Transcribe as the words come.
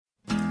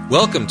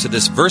Welcome to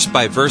this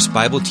verse-by-verse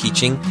Bible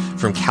teaching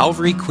from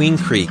Calvary Queen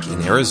Creek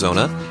in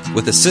Arizona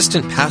with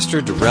Assistant Pastor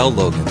Darrell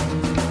Logan.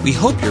 We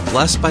hope you're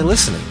blessed by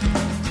listening.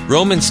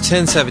 Romans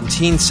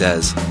 10:17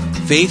 says,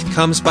 "Faith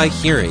comes by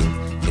hearing,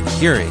 and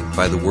hearing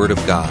by the Word of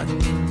God."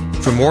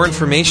 For more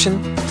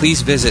information,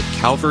 please visit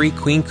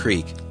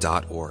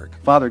calvaryqueencreek.org.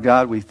 Father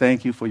God, we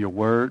thank you for your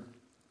Word.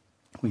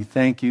 We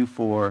thank you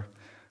for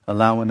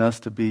allowing us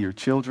to be your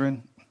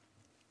children.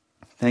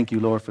 Thank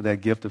you, Lord, for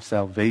that gift of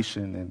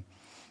salvation and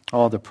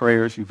all the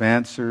prayers you've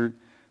answered,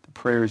 the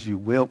prayers you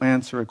will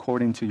answer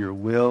according to your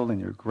will and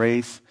your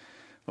grace.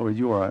 Lord,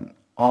 you are an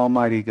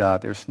almighty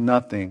God. There's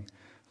nothing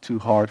too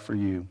hard for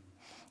you.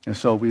 And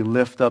so we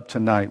lift up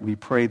tonight. We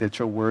pray that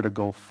your word will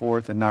go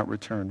forth and not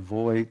return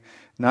void,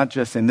 not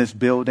just in this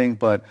building,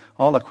 but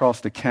all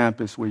across the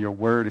campus where your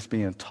word is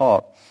being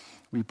taught.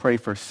 We pray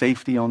for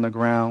safety on the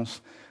grounds.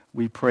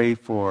 We pray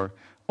for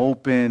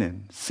open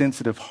and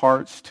sensitive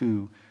hearts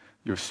to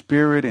your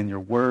spirit and your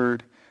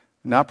word.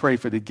 And I pray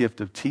for the gift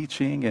of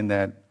teaching and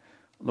that,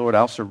 Lord,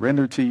 I'll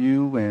surrender to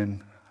you and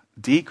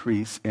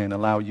decrease and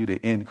allow you to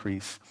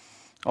increase,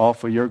 all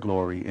for your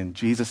glory. In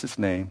Jesus'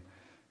 name,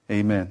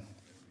 amen.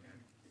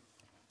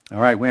 All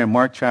right, we're in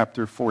Mark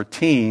chapter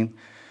 14.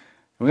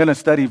 We're going to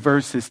study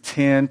verses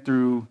 10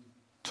 through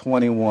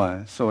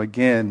 21. So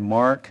again,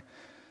 Mark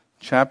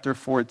chapter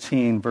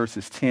 14,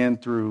 verses 10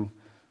 through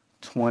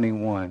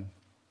 21.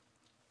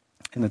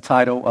 And the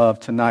title of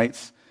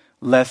tonight's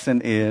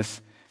lesson is,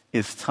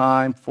 "It's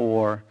time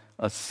for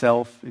a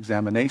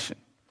self-examination."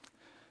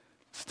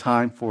 It's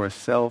time for a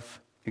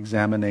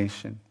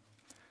self-examination.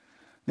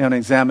 Now, an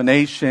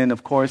examination,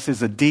 of course,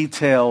 is a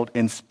detailed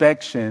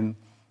inspection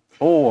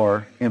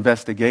or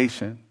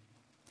investigation.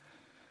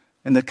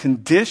 And the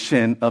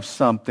condition of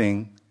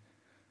something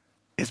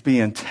is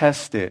being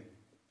tested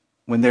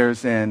when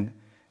there's an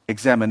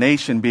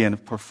examination being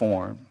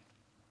performed.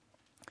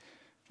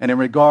 And in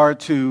regard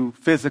to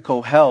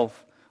physical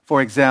health,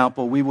 for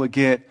example, we would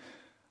get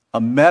a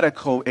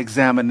medical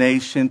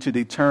examination to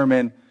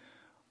determine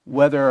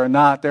whether or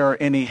not there are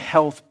any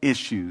health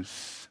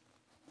issues.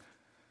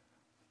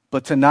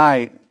 But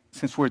tonight,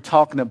 since we're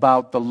talking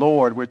about the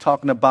Lord, we're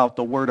talking about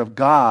the Word of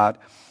God,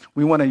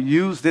 we want to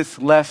use this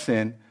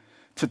lesson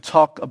to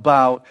talk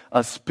about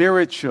a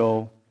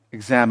spiritual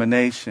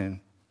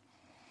examination.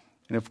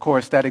 And of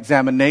course, that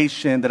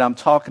examination that I'm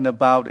talking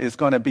about is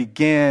going to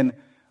begin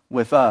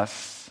with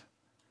us.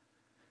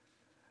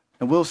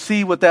 And we'll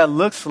see what that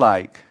looks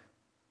like,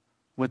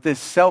 what this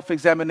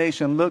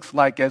self-examination looks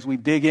like as we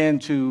dig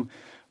into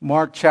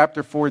Mark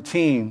chapter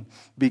 14,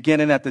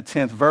 beginning at the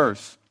 10th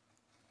verse.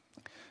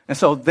 And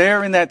so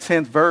there in that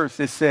 10th verse,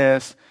 it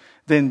says,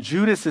 "Then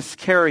Judas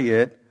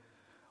Iscariot,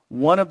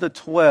 one of the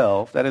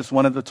 12, that is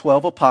one of the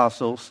 12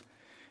 apostles,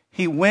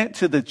 he went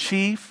to the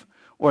chief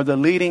or the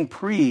leading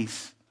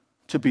priests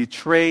to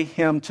betray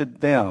him to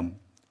them,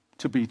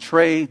 to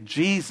betray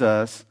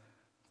Jesus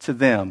to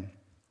them.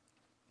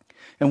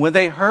 And when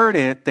they heard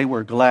it, they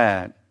were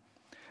glad.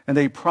 And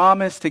they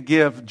promised to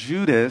give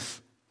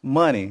Judas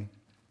money.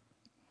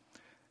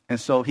 And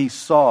so he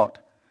sought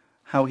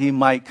how he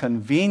might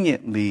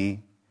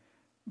conveniently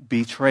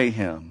betray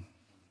him."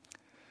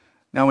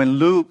 Now in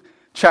Luke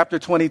chapter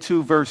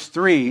 22, verse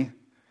 3,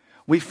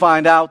 we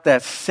find out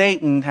that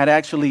Satan had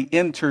actually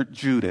entered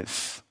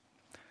Judas.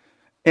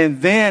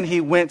 And then he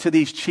went to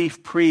these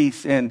chief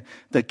priests and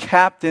the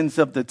captains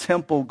of the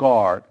temple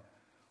guard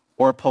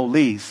or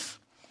police.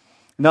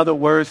 In other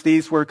words,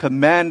 these were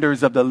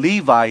commanders of the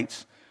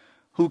Levites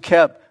who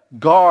kept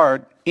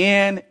guard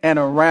in and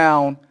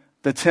around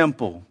the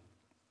temple.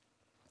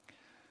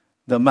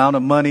 The amount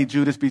of money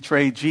Judas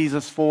betrayed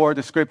Jesus for,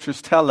 the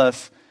scriptures tell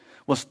us,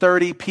 was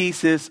 30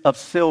 pieces of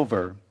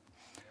silver.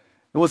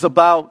 It was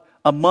about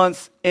a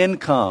month's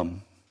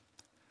income.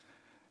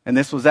 And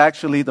this was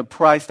actually the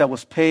price that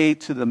was paid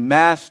to the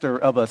master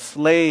of a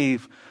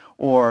slave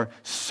or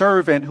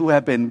servant who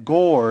had been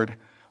gored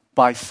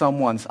by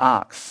someone's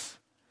ox.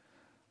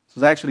 This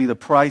was actually the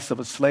price of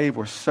a slave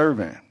or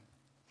servant.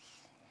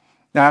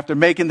 Now, after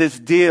making this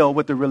deal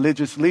with the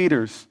religious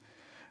leaders,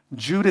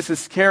 Judas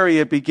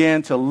Iscariot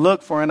began to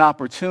look for an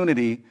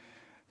opportunity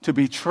to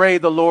betray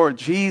the Lord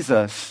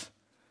Jesus.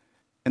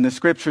 And the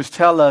scriptures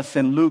tell us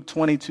in Luke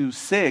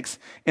 22:6,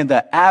 in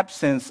the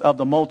absence of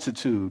the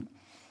multitude,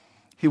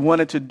 he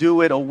wanted to do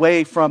it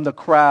away from the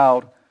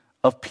crowd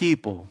of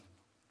people.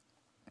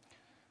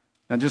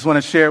 I just want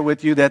to share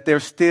with you that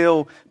there's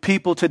still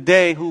people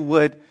today who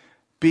would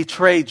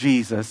betray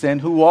Jesus and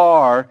who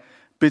are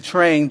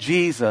betraying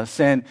Jesus,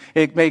 and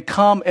it may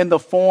come in the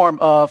form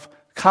of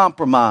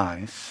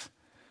compromise.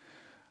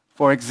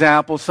 For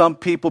example, some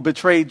people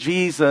betray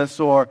Jesus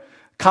or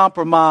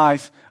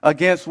compromise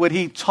against what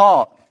he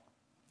taught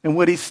and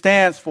what he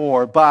stands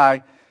for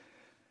by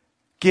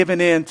giving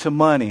in to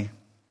money.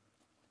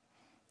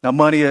 Now,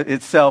 money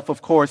itself,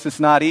 of course, is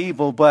not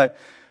evil, but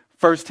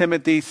 1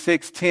 Timothy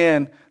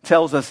 6:10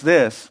 tells us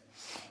this.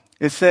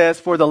 It says,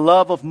 "For the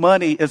love of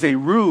money is a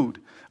root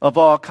of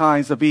all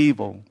kinds of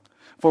evil,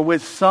 for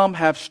which some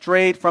have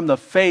strayed from the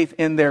faith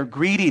in their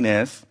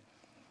greediness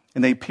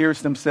and they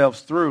pierce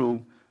themselves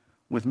through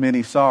with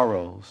many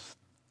sorrows.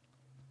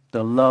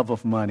 The love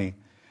of money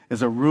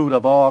is a root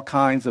of all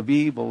kinds of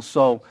evil.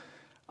 So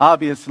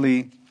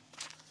obviously,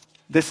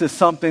 this is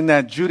something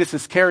that Judas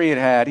Iscariot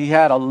had. He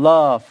had a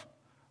love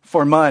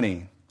for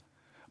money,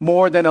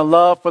 more than a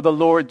love for the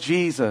Lord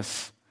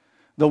Jesus,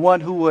 the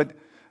one who would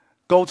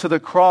go to the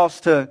cross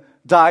to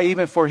die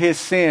even for his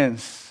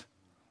sins.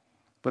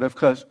 But of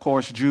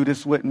course,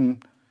 Judas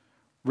wouldn't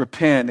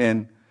repent,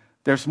 and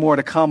there's more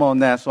to come on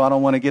that, so I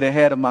don't want to get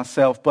ahead of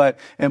myself. But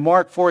in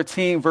Mark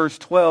 14, verse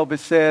 12, it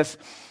says,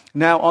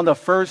 "Now on the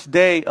first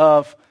day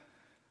of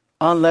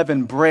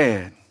unleavened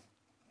bread,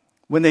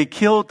 when they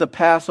killed the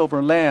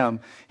Passover lamb,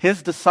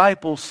 his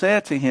disciples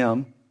said to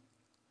him,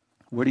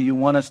 'Where do you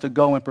want us to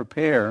go and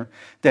prepare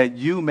that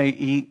you may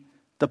eat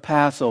the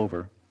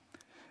Passover?'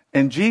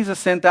 And Jesus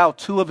sent out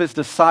two of his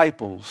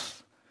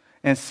disciples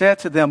and said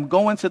to them,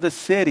 'Go into the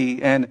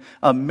city, and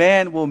a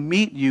man will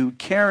meet you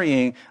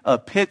carrying a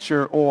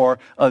pitcher or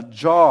a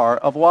jar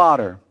of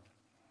water.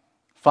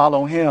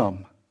 Follow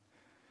him.'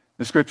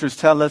 The scriptures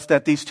tell us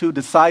that these two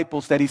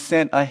disciples that he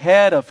sent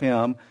ahead of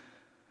him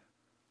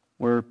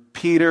were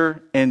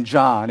Peter and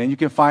John. And you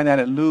can find that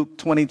in Luke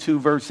 22,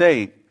 verse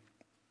 8.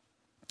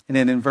 And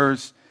then in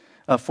verse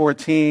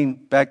 14,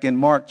 back in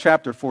Mark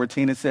chapter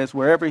 14, it says,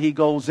 'Wherever he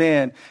goes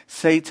in,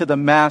 say to the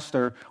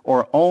master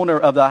or owner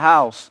of the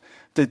house,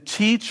 the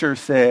teacher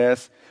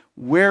says,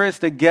 where is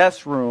the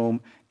guest room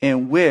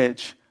in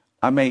which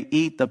I may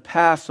eat the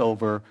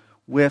Passover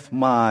with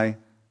my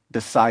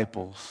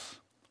disciples?'"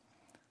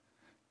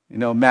 You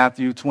know,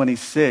 Matthew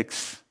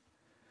 26,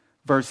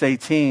 verse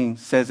 18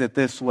 says it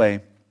this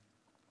way.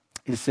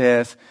 It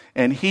says,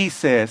 "And he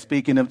says,"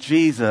 speaking of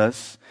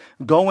Jesus,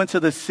 "Go into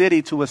the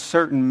city to a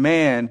certain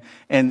man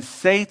and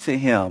say to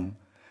him,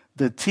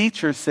 the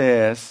teacher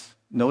says,"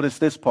 notice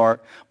this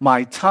part,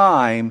 "my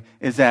time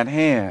is at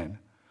hand,"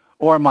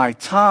 or "my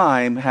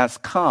time has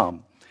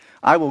come.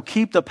 I will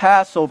keep the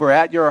Passover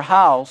at your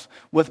house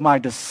with my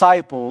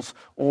disciples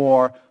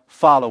or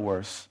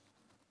followers."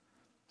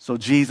 So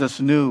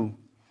Jesus knew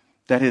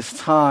that his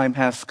time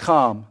has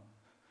come.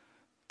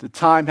 The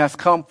time has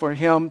come for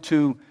him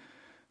to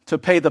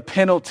pay the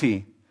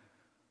penalty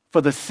for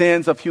the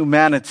sins of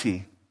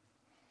humanity.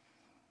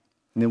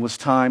 And it was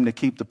time to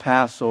keep the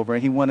Passover,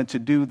 and he wanted to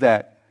do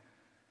that.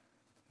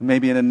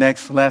 Maybe in the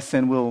next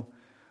lesson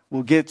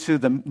we'll get to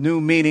the new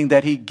meaning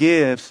that he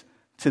gives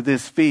to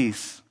this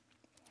feast.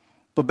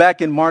 But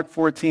back in Mark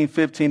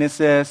 14:15, it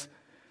says,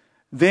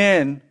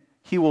 "Then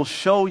he will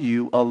show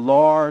you a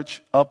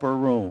large upper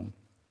room."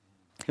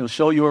 He'll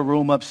show you a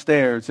room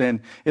upstairs, and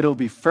it'll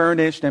be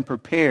furnished and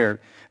prepared.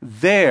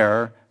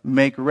 "There,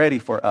 make ready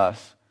for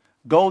us."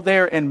 Go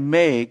there and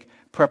make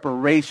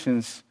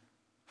preparations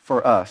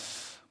for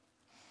us.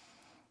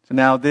 So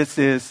now this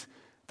is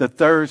the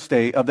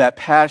Thursday of that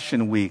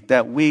Passion Week,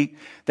 that week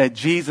that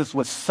Jesus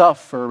would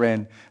suffer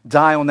and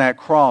die on that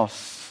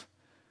cross.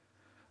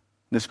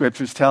 The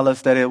scriptures tell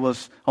us that it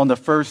was on the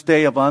first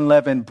day of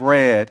unleavened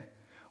bread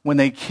when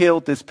they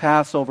killed this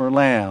Passover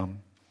lamb.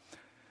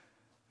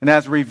 And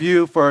as a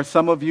review for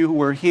some of you who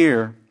were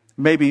here,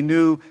 maybe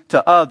new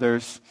to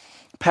others,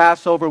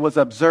 Passover was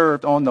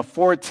observed on the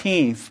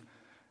 14th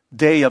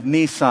day of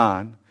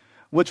Nisan,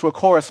 which will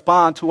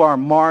correspond to our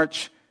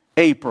March,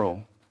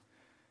 April.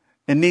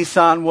 And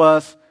Nisan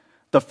was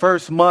the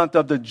first month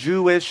of the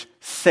Jewish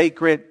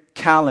sacred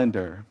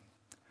calendar.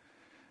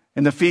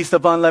 And the Feast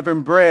of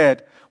Unleavened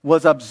Bread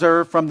was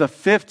observed from the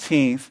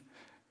 15th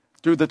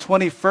through the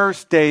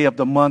 21st day of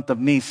the month of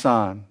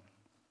Nisan.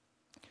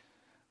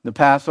 The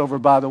Passover,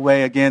 by the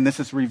way, again, this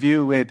is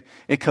review.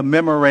 It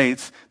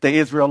commemorates the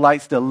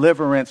Israelites'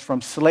 deliverance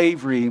from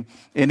slavery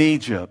in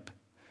Egypt.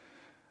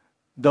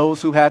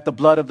 Those who had the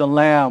blood of the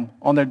Lamb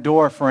on their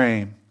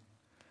doorframe,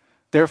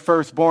 their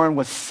firstborn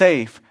was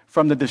safe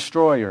from the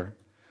destroyer.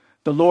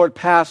 The Lord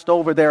passed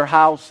over their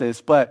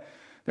houses, but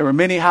there were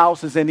many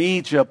houses in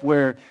Egypt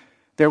where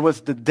there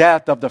was the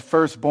death of the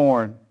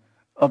firstborn,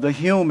 of the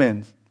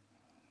humans,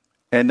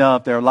 and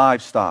of their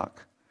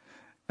livestock.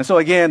 And so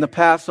again, the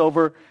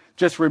Passover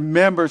just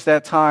remembers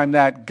that time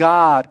that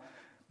God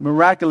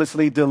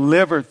miraculously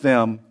delivered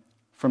them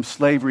from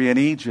slavery in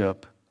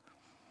Egypt.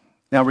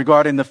 Now,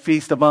 regarding the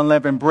Feast of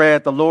Unleavened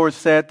Bread, the Lord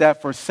said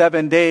that for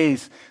 7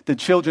 days, the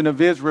children of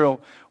Israel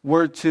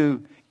were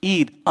to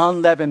eat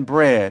unleavened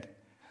bread,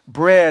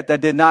 bread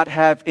that did not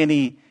have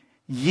any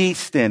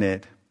yeast in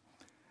it.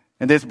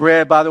 And this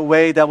bread, by the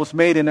way, that was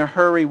made in a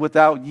hurry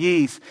without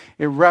yeast,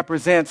 it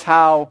represents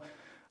how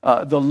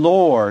the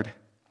Lord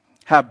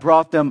had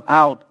brought them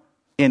out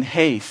in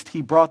haste.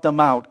 He brought them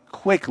out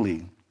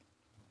quickly.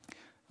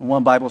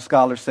 One Bible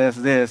scholar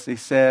says this. He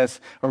says,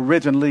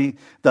 originally,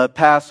 the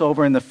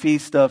Passover and the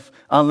Feast of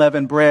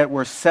Unleavened Bread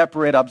were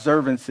separate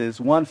observances,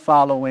 one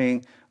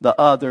following the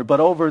other. But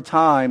over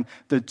time,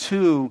 the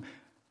two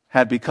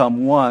had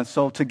become one.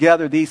 So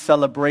together, these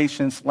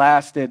celebrations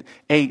lasted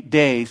 8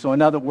 days. So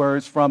in other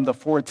words, from the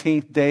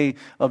 14th day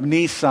of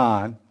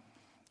Nisan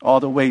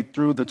all the way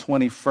through the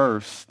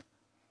 21st.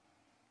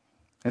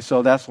 And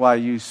so that's why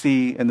you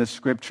see in the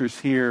scriptures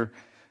here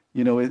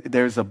You know,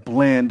 there's a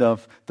blend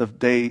of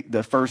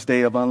the first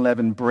day of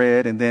unleavened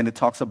bread, and then it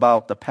talks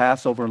about the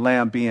Passover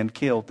lamb being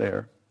killed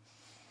there.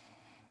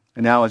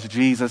 And now as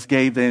Jesus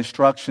gave the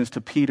instructions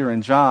to Peter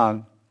and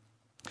John,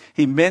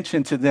 he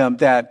mentioned to them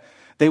that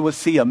they would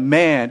see a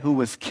man who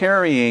was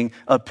carrying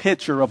a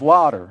pitcher of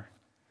water.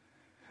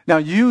 Now,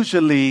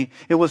 usually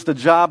it was the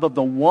job of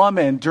the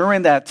woman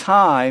during that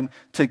time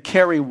to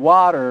carry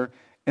water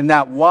in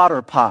that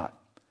water pot.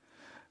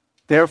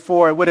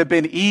 Therefore, it would have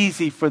been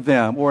easy for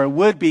them, or it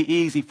would be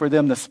easy for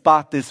them to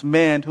spot this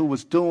man who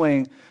was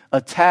doing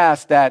a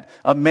task that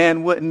a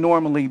man wouldn't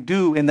normally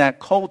do in that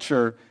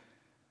culture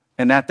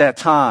and at that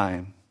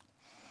time.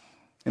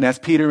 And as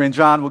Peter and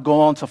John would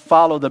go on to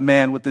follow the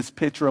man with this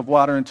pitcher of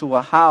water into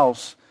a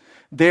house,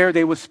 there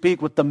they would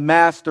speak with the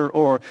master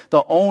or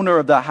the owner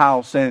of the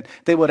house, and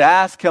they would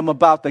ask him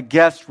about the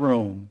guest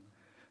room,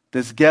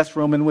 this guest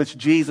room in which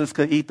Jesus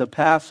could eat the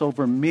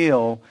Passover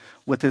meal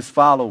with his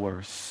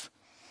followers.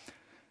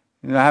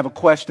 And I have a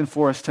question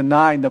for us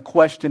tonight. And the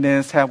question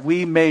is, have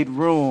we made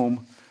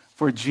room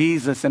for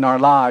Jesus in our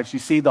lives? You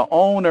see, the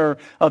owner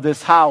of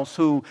this house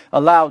who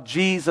allowed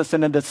Jesus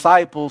and the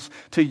disciples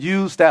to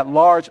use that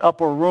large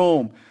upper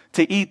room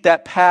to eat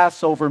that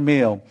Passover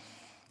meal,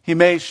 he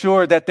made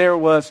sure that there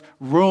was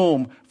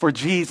room for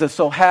Jesus.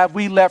 So have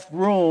we left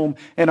room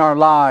in our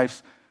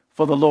lives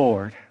for the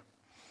Lord?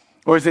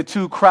 Or is it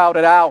too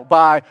crowded out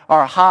by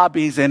our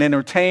hobbies and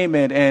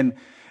entertainment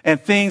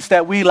and things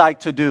that we like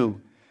to do?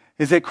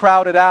 Is it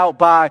crowded out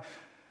by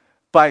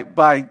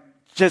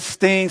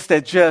just things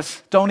that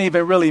just don't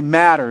even really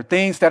matter,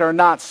 things that are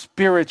not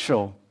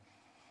spiritual,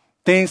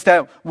 things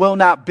that will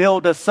not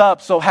build us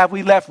up? So have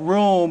we left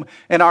room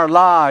in our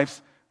lives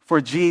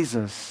for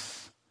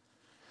Jesus?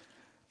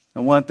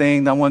 And one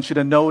thing I want you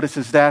to notice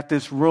is that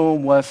this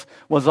room was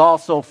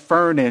also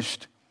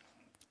furnished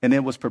and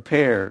it was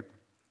prepared.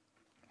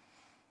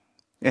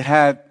 It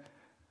had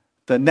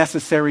the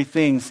necessary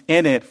things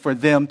in it for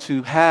them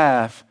to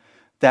have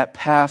that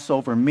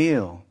Passover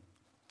meal.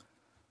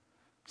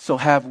 So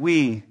have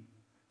we,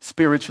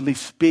 spiritually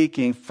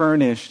speaking,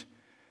 furnished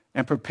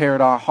and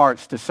prepared our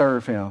hearts to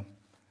serve him?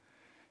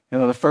 You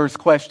know, the first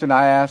question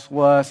I asked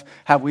was,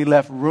 have we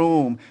left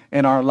room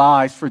in our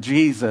lives for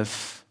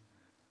Jesus?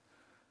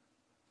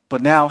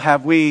 But now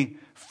have we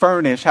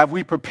furnished, have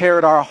we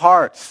prepared our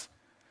hearts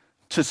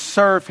to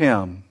serve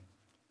him?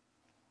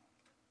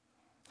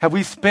 Have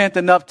we spent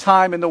enough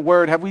time in the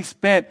Word? Have we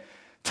spent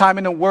time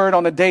in the Word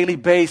on a daily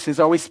basis?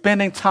 Are we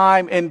spending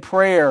time in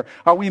prayer?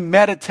 Are we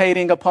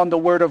meditating upon the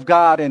Word of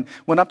God? And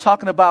when I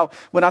talk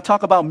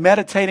about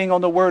meditating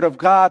on the Word of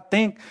God,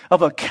 think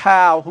of a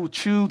cow who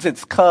chews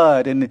its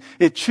cud, and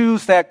it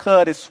chews that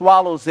cud, it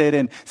swallows it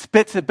and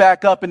spits it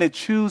back up, and it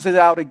chews it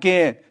up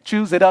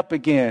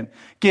again,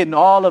 getting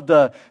all of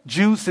the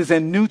juices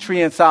and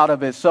nutrients out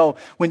of it. So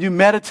when you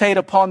meditate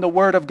upon the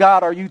Word of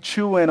God, are you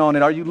chewing on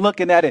it? Are you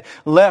looking at it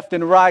left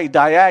and right,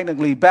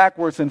 diagonally,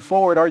 backwards and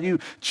forward? Are you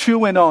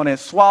chewing on it,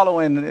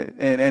 swallowing it,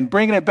 and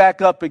bringing it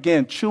back up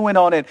again, chewing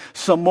on it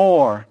some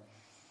more?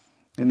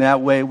 In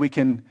that way, we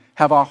can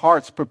have our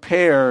hearts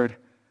prepared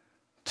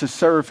to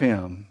serve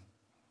him,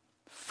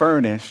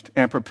 furnished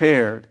and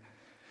prepared.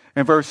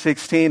 In verse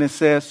 16, it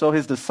says, so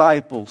his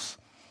disciples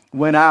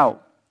went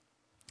out,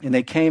 and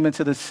they came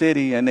into the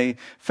city, and they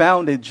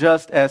found it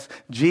just as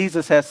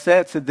Jesus had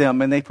said to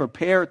them, and they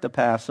prepared the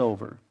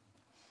Passover.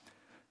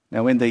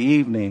 Now in the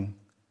evening,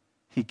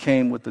 he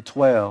came with the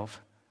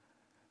 12,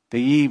 the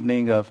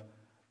evening of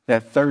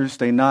that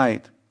Thursday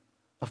night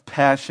of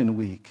Passion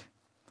Week.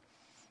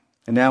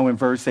 And now in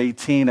verse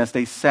 18, as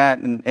they sat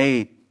and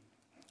ate,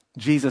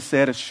 Jesus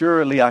said,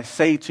 assuredly I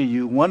say to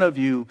you, one of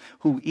you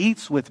who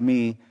eats with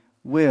me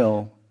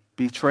will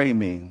betray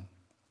me.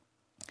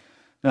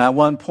 Now at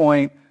one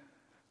point,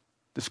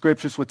 the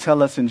scriptures would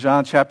tell us in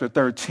John chapter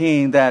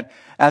 13 that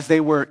as they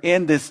were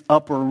in this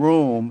upper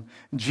room,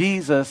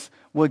 Jesus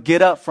would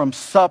get up from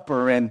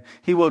supper and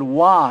he would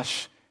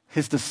wash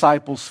his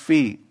disciples'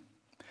 feet.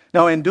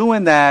 Now, in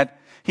doing that,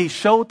 he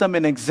showed them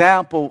an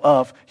example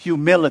of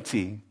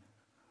humility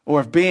or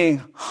of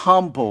being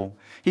humble.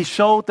 He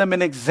showed them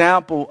an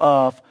example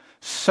of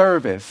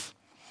service.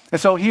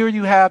 And so here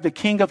you have the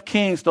King of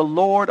Kings, the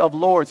Lord of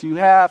Lords. You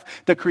have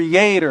the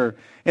Creator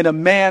in a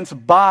man's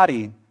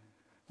body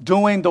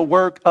doing the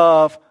work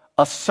of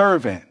a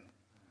servant,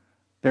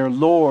 their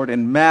Lord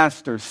and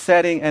Master,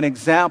 setting an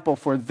example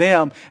for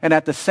them and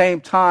at the same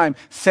time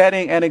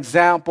setting an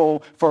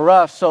example for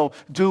us. So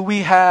do we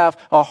have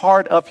a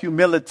heart of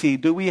humility?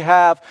 Do we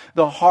have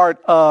the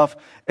heart of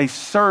a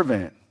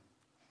servant?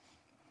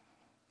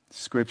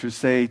 Scriptures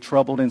say,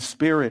 troubled in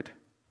spirit.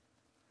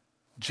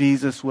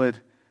 Jesus would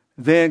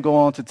then go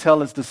on to tell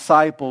his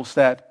disciples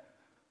that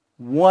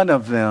one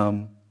of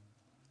them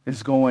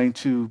is going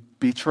to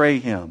betray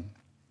him.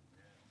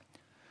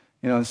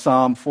 You know, in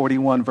Psalm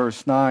 41,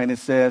 verse 9, it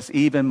says,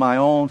 even my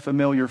own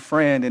familiar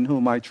friend in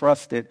whom I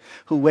trusted,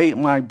 who ate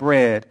my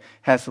bread,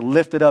 has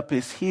lifted up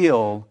his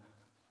heel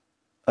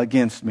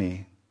against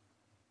me.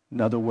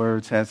 In other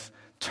words, has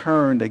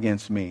turned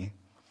against me.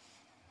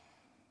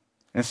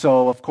 And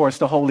so, of course,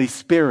 the Holy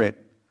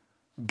Spirit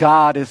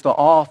God is the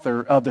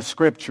author of the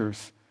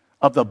scriptures,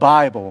 of the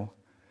Bible,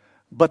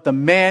 but the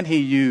man he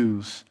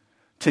used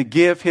to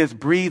give his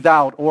breathed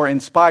out or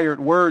inspired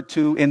word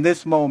to in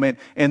this moment,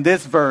 in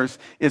this verse,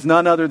 is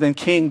none other than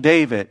King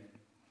David.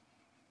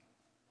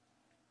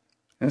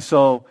 And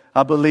so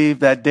I believe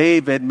that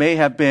David may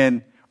have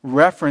been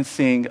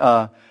referencing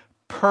a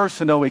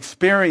personal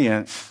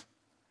experience,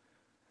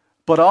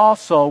 but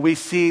also we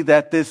see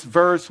that this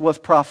verse was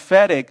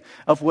prophetic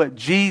of what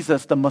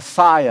Jesus, the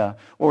Messiah,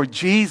 or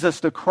Jesus,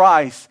 the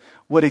Christ,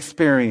 would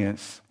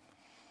experience.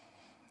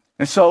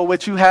 And so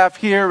what you have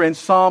here in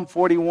Psalm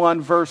 41,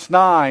 verse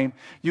 9,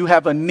 you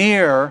have a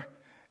near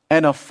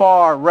and a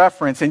far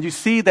reference. And you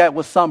see that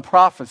with some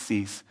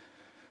prophecies.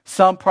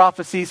 Some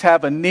prophecies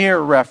have a near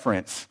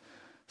reference,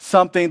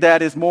 something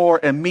that is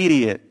more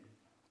immediate,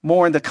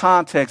 more in the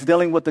context,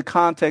 dealing with the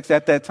context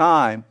at that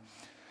time.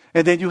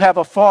 And then you have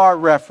a far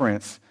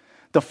reference.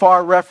 The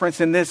far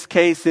reference in this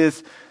case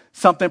is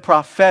something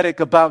prophetic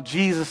about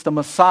Jesus, the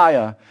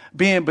Messiah,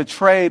 being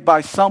betrayed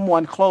by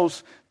someone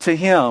close to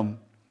him.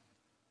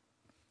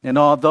 And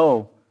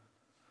although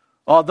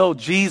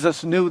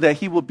Jesus knew that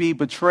he would be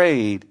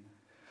betrayed,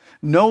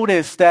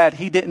 notice that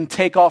he didn't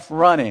take off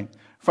running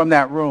from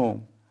that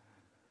room.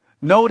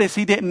 Notice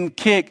he didn't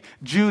kick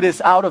Judas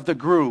out of the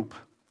group.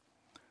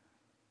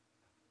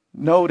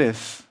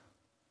 Notice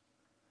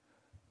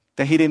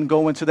that he didn't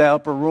go into that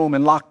upper room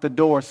and lock the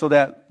door so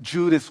that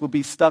Judas would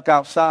be stuck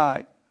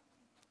outside.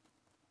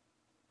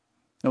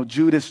 No,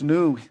 Jesus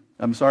knew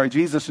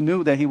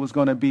that he was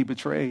going to be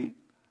betrayed.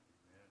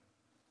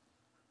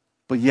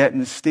 But yet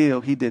and still,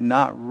 he did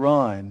not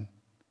run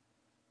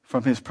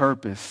from his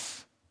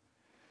purpose.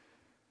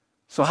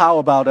 So how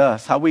about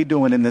us? How are we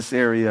doing in this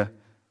area?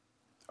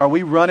 Are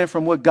we running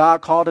from what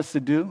God called us to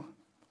do?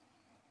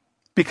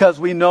 Because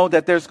we know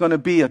that there's going to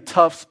be a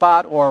tough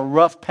spot or a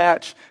rough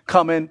patch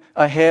coming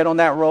ahead on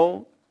that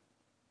road?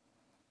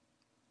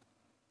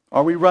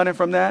 Are we running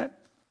from that?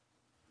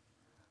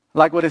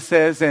 Like what it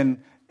says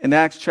in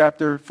Acts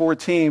chapter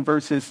 14,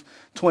 verses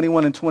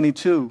 21 and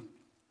 22.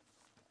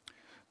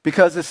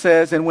 Because it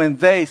says, and when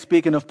they,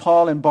 speaking of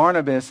Paul and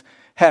Barnabas,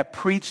 had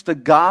preached the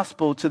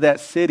gospel to that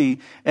city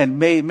and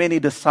made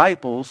many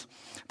disciples,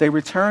 they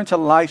returned to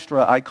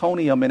Lystra,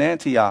 Iconium, and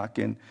Antioch,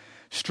 and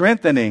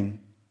strengthening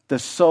the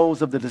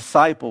souls of the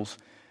disciples,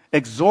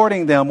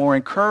 exhorting them or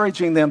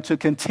encouraging them to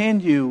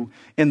continue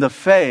in the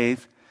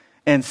faith,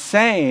 and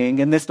saying,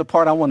 and this is the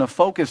part I want to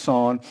focus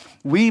on,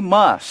 we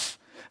must,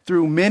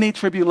 through many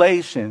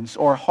tribulations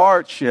or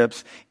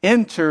hardships,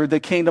 enter the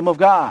kingdom of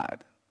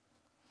God.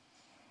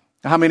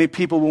 How many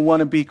people will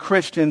want to be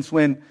Christians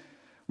when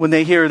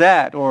they hear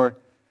that? Or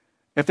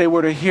if they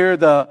were to hear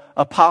the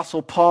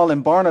Apostle Paul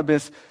and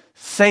Barnabas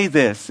say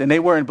this, and they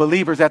weren't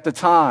believers at the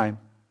time,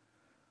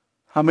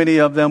 how many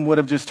of them would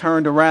have just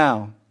turned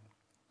around?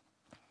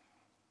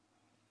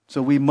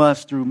 So we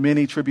must, through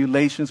many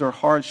tribulations or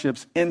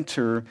hardships,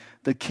 enter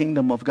the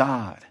kingdom of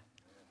God.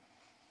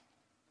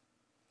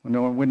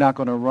 We're not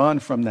going to run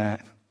from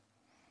that.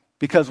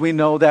 Because we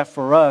know that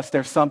for us,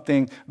 there's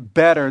something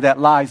better that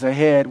lies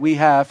ahead. We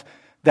have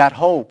that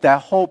hope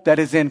that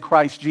is in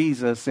Christ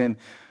Jesus. And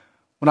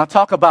when I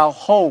talk about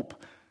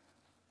hope,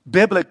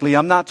 biblically,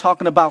 I'm not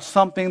talking about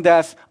something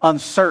that's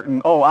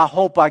uncertain. Oh, I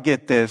hope I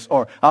get this,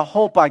 or I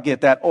hope I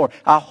get that, or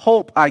I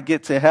hope I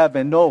get to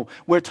heaven. No,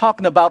 we're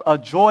talking about a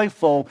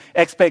joyful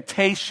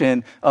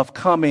expectation of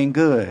coming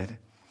good.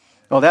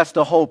 Oh, that's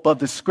the hope of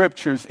the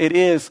scriptures. It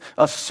is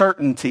a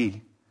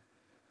certainty.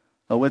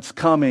 Oh, it's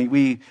coming.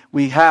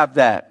 We have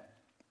that.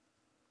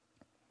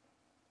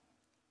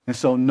 And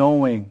so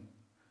knowing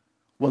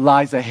what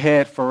lies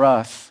ahead for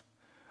us,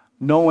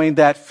 knowing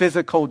that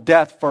physical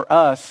death for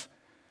us,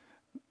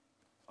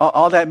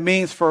 all that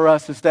means for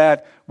us is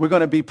that we're going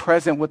to be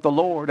present with the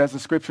Lord, as the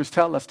scriptures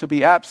tell us. To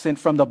be absent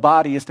from the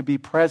body is to be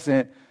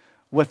present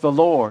with the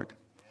Lord.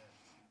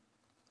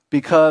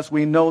 Because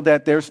we know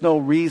that there's no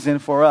reason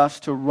for us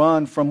to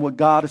run from what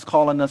God is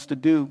calling us to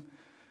do.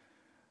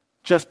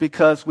 Just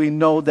because we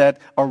know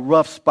that a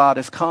rough spot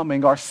is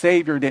coming. Our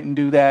Savior didn't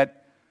do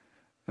that.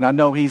 And I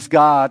know he's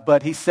God,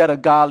 but he set a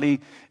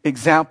godly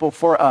example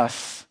for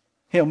us,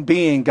 him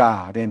being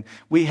God. And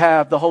we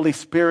have the Holy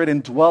Spirit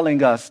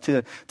indwelling us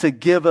to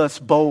give us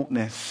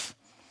boldness.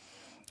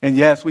 And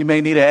yes, we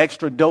may need an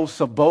extra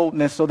dose of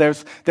boldness. So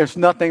there's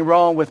nothing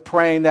wrong with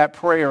praying that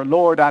prayer.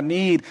 Lord, I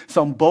need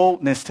some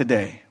boldness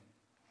today.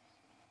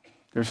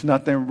 There's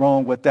nothing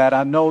wrong with that.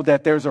 I know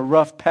that there's a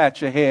rough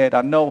patch ahead.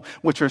 I know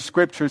what your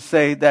scriptures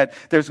say, that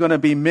there's going to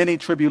be many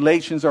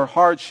tribulations or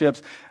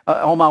hardships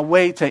on my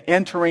way to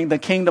entering the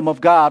kingdom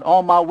of God,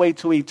 on my way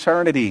to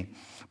eternity.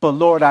 But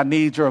Lord, I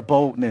need your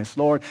boldness.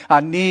 Lord, I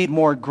need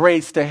more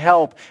grace to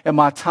help in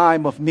my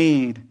time of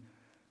need.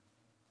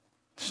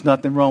 There's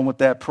nothing wrong with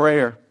that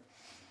prayer.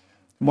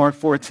 Mark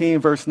 14,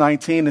 verse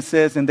 19, it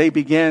says, and they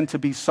began to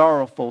be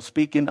sorrowful,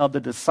 speaking of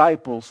the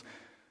disciples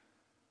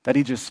that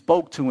he just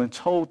spoke to and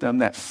told them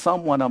that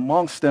someone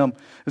amongst them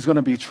is going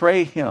to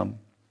betray him.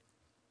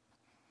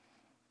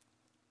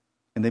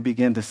 And they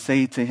began to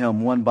say to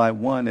him one by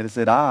one, is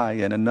it I?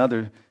 And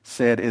another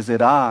said, is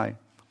it I?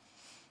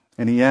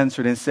 And he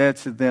answered and said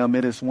to them,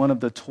 it is one of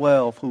the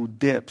 12 who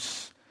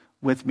dips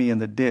with me in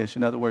the dish.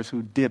 In other words,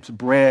 who dips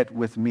bread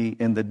with me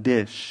in the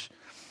dish.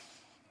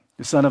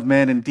 The Son of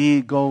Man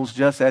indeed goes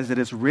just as it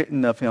is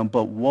written of him,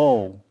 but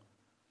woe,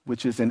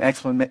 which is an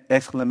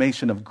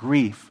exclamation of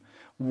grief.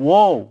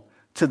 Woe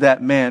to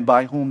that man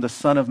by whom the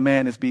Son of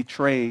Man is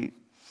betrayed.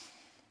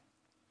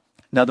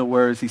 In other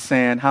words, he's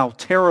saying how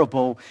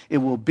terrible it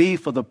will be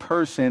for the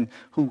person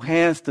who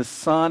hands the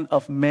Son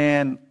of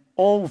Man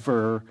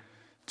over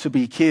to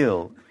be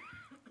killed.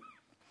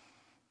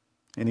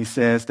 And he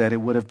says that it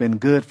would have been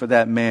good for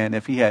that man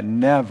if he had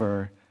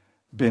never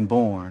been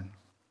born.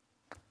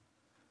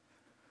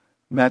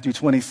 Matthew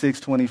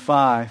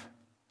 26:25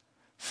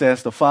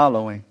 says the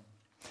following.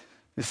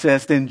 It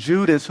says, then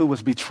Judas, who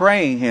was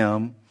betraying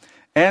him,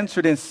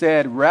 answered and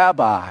said,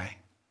 Rabbi,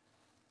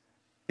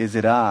 is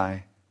it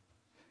I?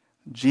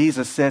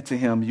 Jesus said to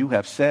him, you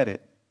have said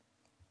it.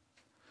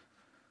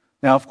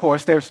 Now, of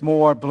course, there's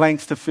more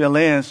blanks to fill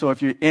in, so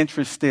if you're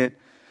interested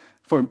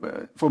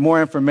for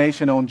more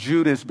information on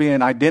Judas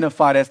being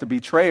identified as the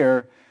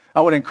betrayer,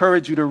 I would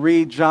encourage you to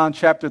read John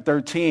chapter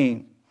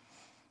 13,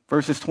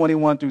 verses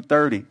 21 through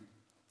 30.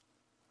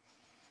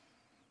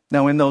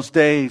 Now, in those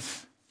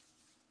days,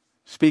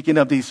 speaking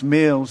of these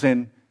meals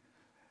and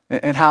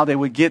how they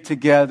would get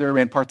together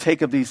and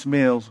partake of these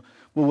meals,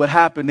 what would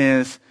happen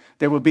is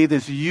there would be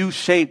this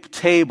U-shaped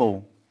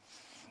table,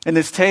 and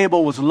this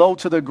table was low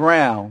to the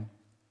ground.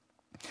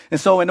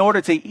 And so in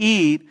order to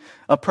eat,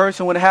 a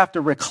person would have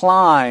to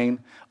recline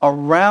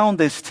around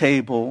this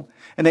table,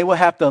 and they would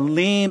have to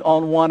lean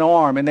on one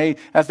arm. And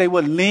as they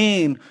would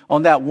lean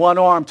on that one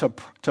arm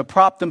to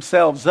prop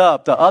themselves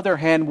up, the other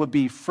hand would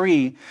be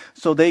free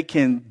so they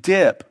can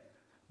dip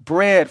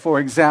bread, for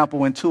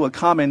example, into a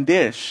common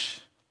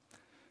dish.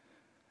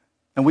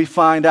 And we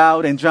find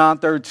out in John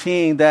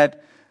 13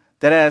 that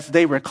as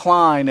they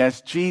reclined,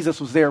 as Jesus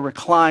was there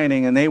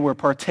reclining and they were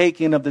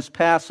partaking of this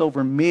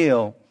Passover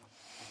meal,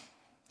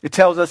 it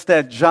tells us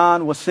that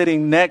John was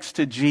sitting next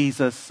to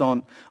Jesus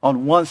on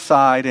one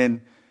side,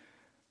 and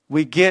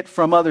we get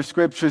from other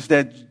scriptures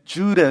that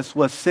Judas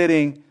was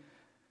sitting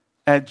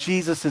at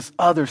Jesus'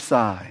 other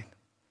side,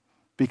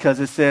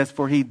 because it says,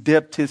 for he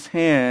dipped his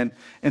hand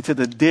into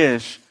the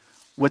dish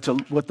with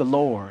the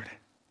Lord.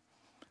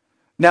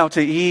 Now,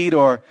 to eat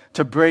or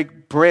to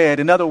break bread,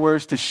 in other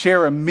words, to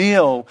share a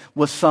meal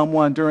with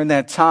someone during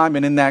that time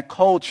and in that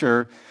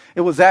culture,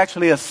 it was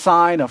actually a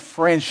sign of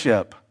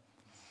friendship.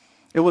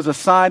 It was a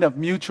sign of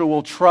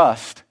mutual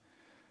trust.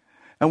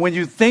 And when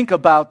you think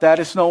about that,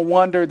 it's no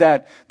wonder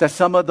that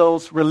some of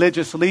those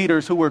religious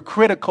leaders who were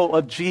critical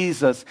of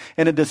Jesus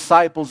and the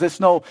disciples, it's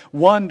no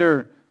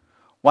wonder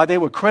why they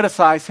would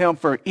criticize him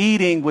for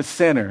eating with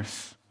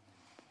sinners.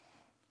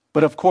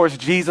 But of course,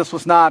 Jesus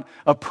was not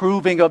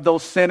approving of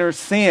those sinners'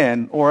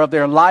 sin or of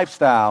their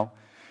lifestyle.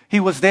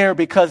 He was there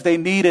because they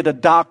needed a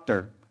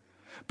doctor,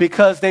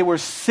 because they were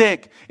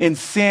sick in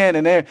sin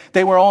and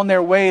they were on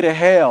their way to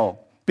hell.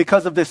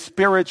 Because of this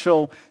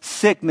spiritual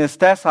sickness,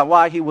 that's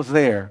why he was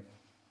there.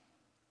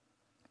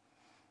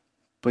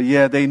 But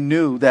yeah, they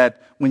knew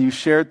that when you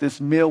shared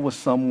this meal with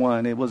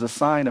someone, it was a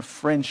sign of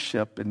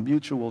friendship and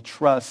mutual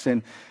trust.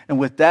 And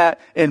with that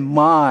in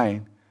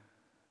mind,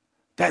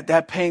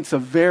 that paints a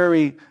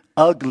very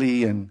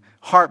ugly and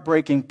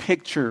heartbreaking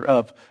picture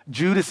of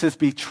Judas's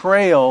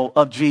betrayal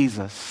of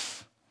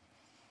Jesus.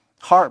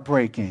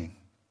 Heartbreaking.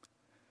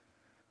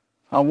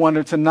 I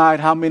wonder tonight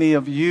how many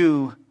of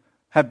you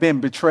have been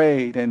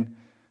betrayed, and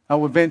I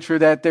would venture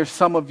that there's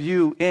some of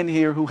you in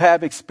here who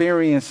have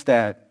experienced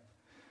that.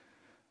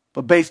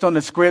 But based on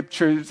the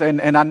scriptures,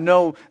 and I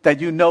know that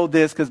you know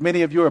this because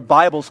many of you are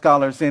Bible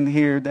scholars in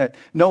here that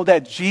know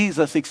that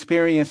Jesus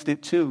experienced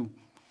it too.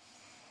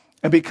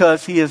 And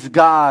because he is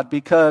God,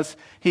 because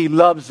he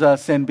loves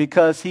us, and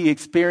because he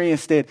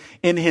experienced it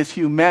in his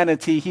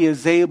humanity, he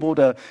is able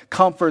to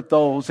comfort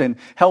those and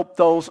help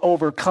those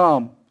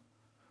overcome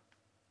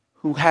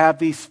who have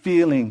these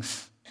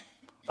feelings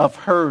of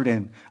hurt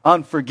and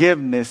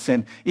unforgiveness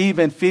and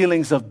even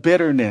feelings of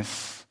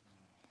bitterness.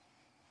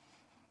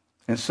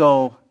 And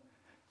so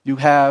you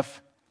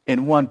have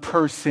in one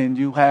person,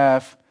 you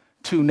have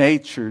two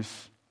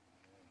natures.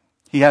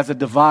 He has a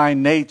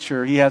divine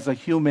nature. He has a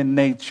human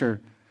nature.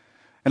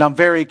 And I'm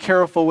very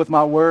careful with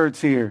my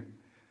words here.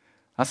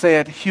 I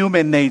said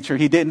human nature.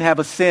 He didn't have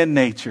a sin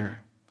nature.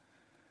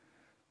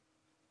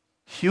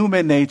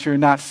 Human nature,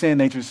 not sin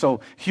nature.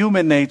 So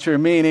human nature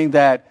meaning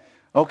that,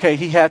 okay,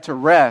 he had to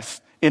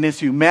rest in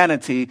his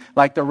humanity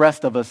like the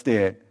rest of us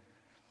did.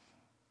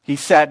 He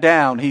sat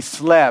down, he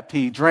slept,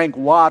 he drank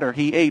water,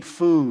 he ate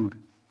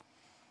food.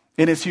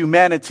 In his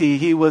humanity,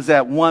 he was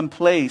at one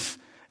place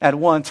at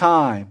one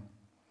time.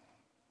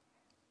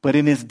 But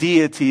in his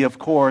deity, of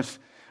course,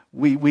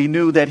 we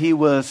knew that he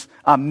was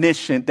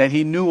omniscient, that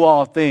he knew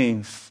all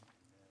things.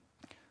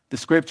 The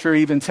scripture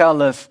even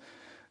tells us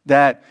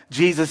that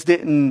Jesus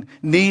didn't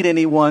need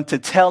anyone to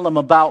tell him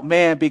about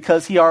man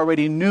because he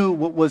already knew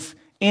what was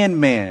in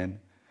man.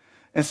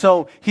 And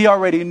so he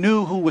already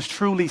knew who was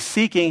truly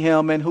seeking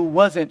him and who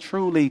wasn't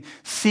truly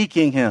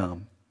seeking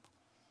him.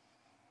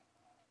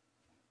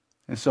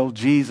 And so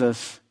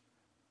Jesus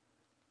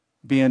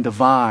being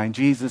divine,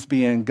 Jesus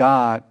being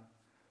God,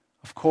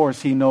 of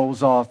course, he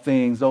knows all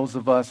things. Those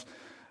of us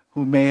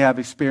who may have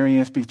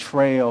experienced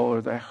betrayal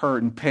or the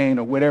hurt and pain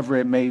or whatever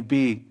it may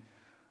be,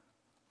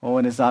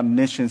 in his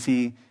omniscience,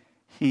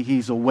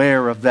 he's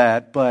aware of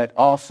that. But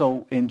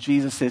also in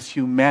Jesus'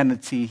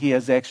 humanity, he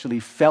has actually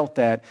felt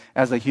that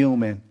as a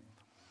human.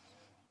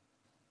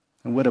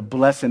 And what a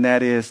blessing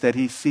that is, that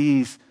he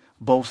sees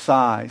both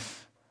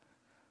sides,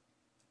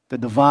 the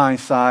divine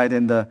side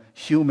and the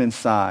human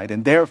side.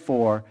 And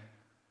therefore,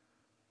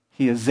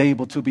 he is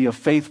able to be a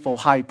faithful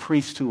high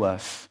priest to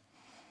us.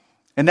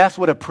 And that's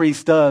what a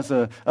priest does.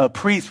 A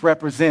priest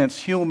represents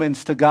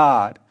humans to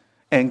God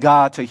and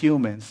God to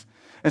humans.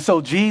 And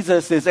so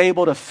Jesus is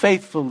able to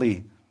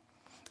faithfully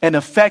and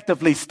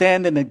effectively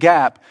stand in the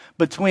gap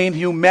between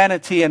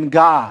humanity and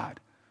God,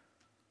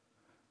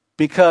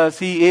 because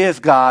he is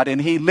God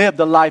and he lived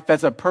a life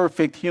as a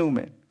perfect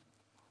human.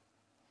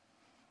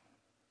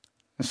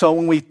 And so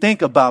when we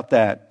think about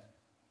that,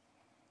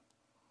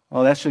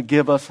 that should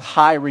give us a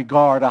higher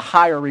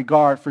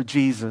regard for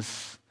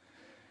Jesus.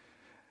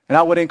 And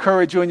I would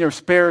encourage you in your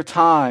spare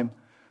time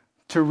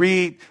to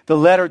read the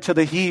letter to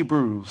the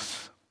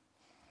Hebrews.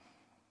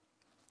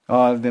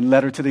 The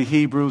letter to the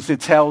Hebrews, it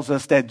tells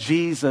us that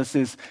Jesus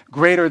is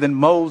greater than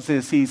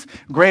Moses. He's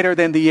greater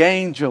than the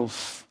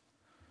angels.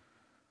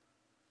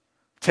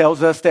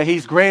 Tells us that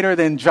he's greater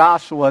than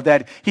Joshua,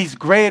 that he's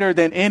greater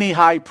than any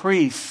high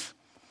priest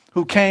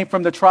who came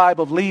from the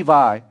tribe of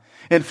Levi.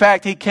 In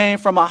fact, he came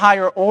from a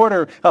higher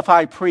order of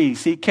high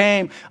priests. He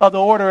came of the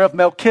order of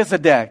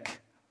Melchizedek,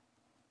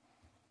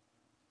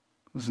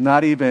 who's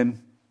not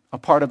even a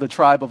part of the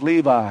tribe of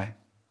Levi.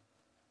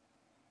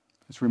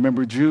 Let's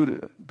remember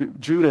Judah.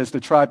 Judah is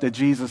the tribe that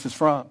Jesus is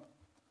from.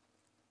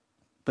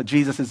 But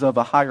Jesus is of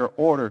a higher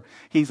order.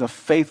 He's a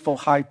faithful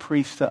high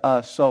priest to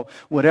us. So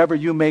whatever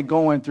you may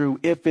going through,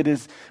 if it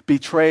is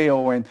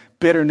betrayal and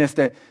bitterness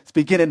that's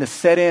beginning to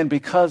set in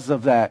because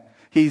of that,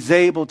 he's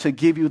able to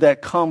give you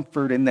that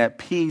comfort and that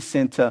peace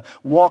and to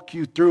walk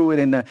you through it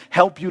and to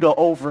help you to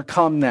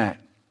overcome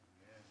that.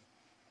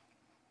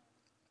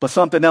 But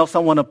something else I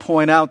want to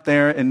point out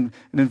there in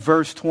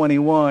verse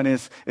 21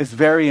 is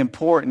very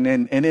important,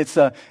 and it's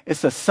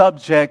a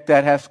subject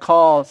that has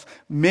caused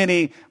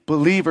many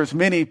believers,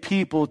 many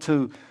people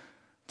to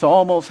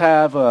almost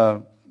have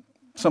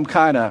some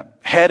kind of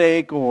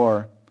headache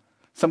or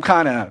some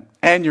kind of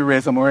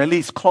aneurysm, or at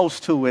least close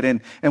to it.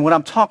 And what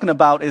I'm talking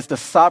about is the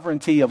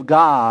sovereignty of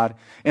God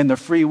and the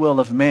free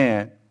will of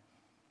man.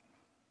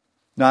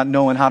 Not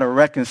knowing how to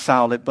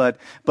reconcile it, but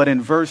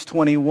in verse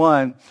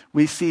 21,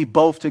 we see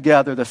both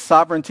together, the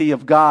sovereignty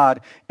of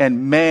God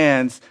and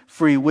man's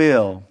free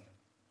will.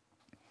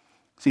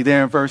 See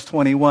there in verse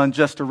 21,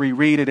 just to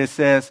reread it, it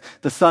says,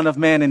 the Son of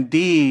Man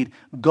indeed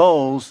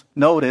goes,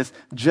 notice,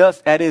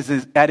 just as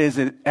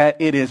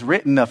it is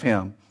written of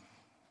him,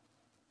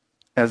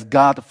 as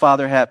God the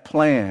Father had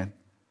planned.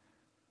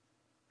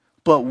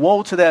 But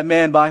woe to that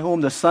man by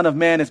whom the Son of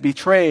Man is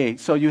betrayed.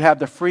 So you have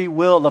the free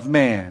will of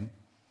man.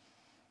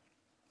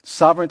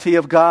 Sovereignty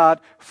of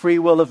God, free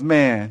will of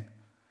man.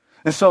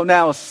 And so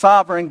now a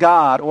sovereign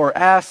God, or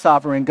as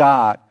sovereign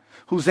God,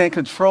 who's in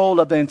control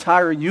of the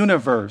entire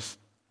universe,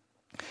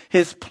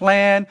 his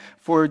plan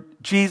for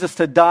Jesus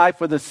to die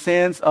for the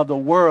sins of the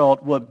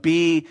world would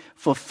be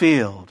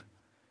fulfilled.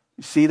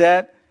 You see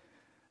that?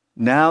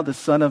 Now the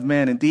Son of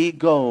Man indeed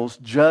goes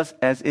just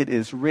as it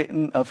is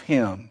written of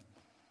him.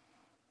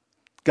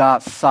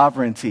 God's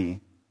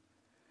sovereignty.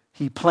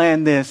 He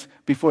planned this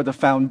before the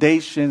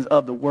foundations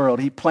of the world.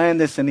 He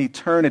planned this in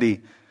eternity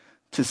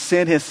to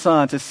send his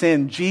Son, to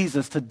send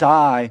Jesus to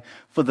die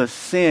for the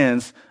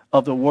sins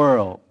of the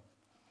world.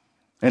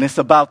 And it's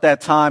about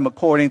that time,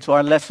 according to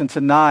our lesson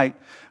tonight,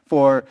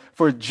 for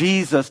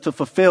Jesus to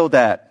fulfill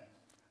that.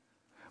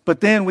 But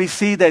then we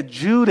see that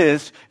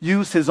Judas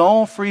used his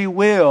own free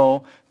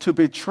will to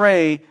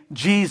betray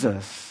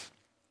Jesus.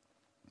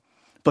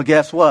 But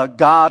guess what?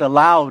 God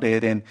allowed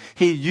it, and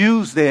he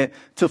used it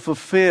to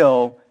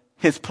fulfill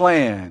his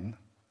plan.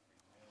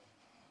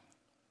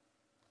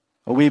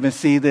 We even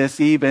see this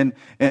even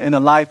in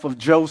the life of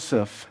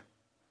Joseph.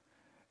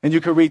 And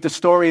you can read the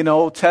story in the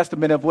Old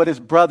Testament of what his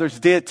brothers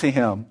did to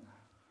him.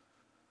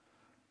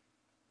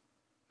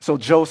 So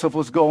Joseph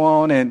was go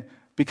on and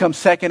become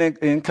second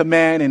in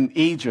command in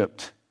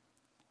Egypt.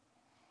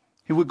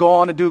 He would go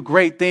on to do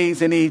great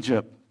things in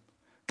Egypt.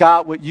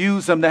 God would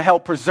use him to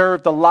help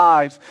preserve the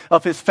lives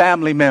of his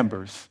family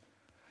members.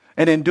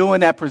 And in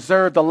doing that,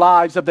 preserve the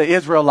lives of the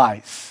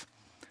Israelites.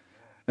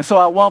 And so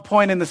at one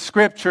point in the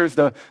scriptures,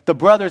 the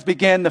brothers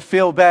began to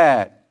feel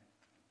bad.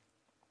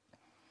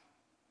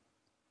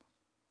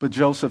 But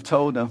Joseph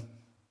told them,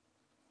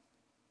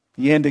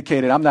 he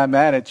indicated, I'm not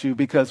mad at you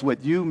because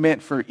what you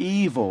meant for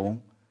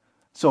evil,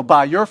 so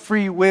by your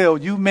free will,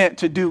 you meant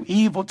to do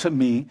evil to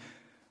me,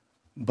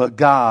 but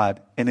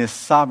God in his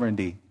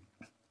sovereignty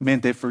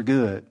meant it for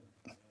good.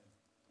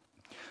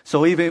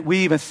 So we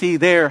even see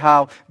there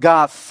how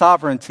God's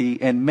sovereignty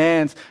and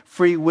man's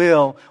free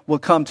will will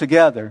come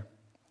together.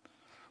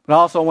 But I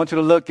also want you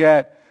to look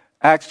at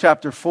Acts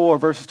chapter 4,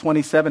 verses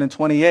 27 and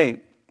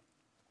 28.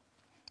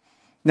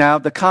 Now,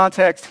 the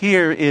context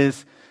here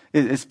is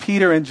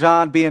Peter and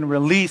John being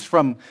released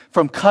from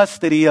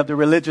custody of the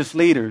religious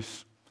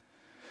leaders.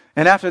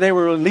 And after they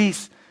were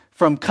released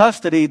from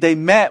custody, they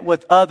met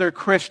with other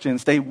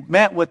Christians. They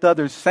met with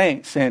other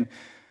saints. And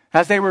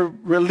as they were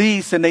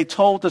released and they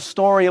told the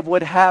story of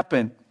what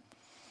happened,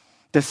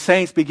 the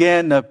saints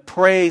began to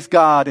praise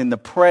God and to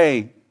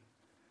pray.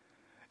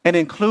 And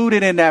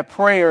included in that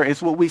prayer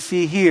is what we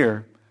see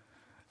here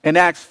in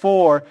Acts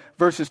 4,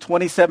 verses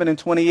 27 and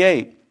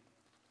 28.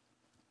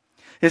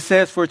 It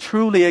says, "For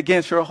truly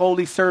against your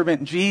holy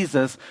servant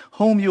Jesus,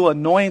 whom you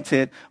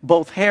anointed,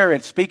 both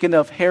Herod," speaking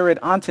of Herod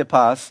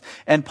Antipas,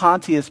 "and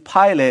Pontius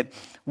Pilate,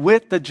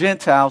 with the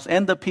Gentiles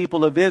and the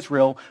people of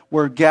Israel,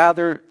 were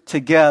gathered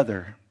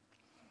together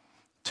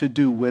to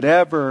do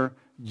whatever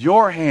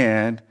your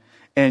hand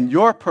and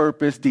your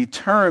purpose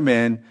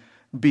determined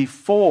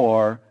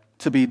before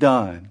to be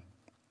done."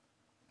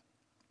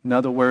 In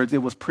other words,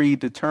 it was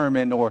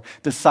predetermined or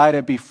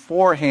decided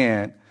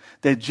beforehand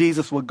that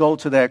Jesus would go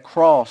to that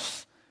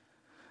cross.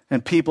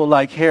 And people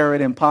like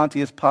Herod and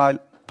Pontius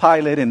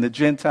Pilate and the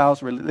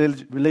Gentiles,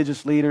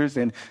 religious leaders,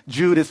 and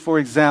Judas, for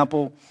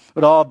example,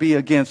 would all be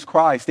against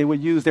Christ. They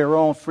would use their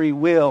own free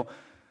will.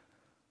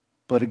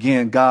 But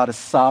again, God is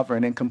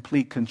sovereign and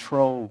complete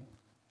control.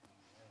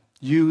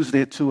 Used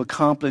it to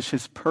accomplish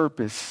his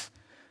purpose.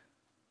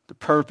 The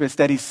purpose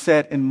that he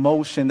set in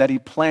motion, that he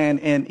planned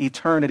in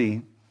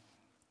eternity.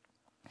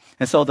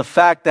 And so the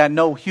fact that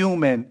no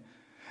human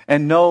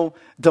and no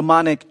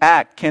demonic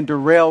act can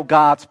derail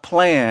God's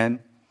plan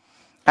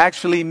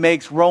actually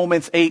makes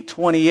Romans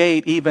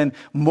 8:28 even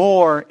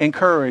more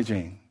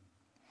encouraging.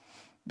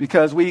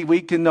 Because we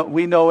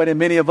know it and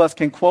many of us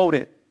can quote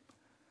it.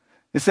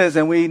 It says,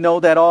 "And we know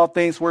that all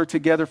things work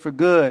together for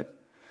good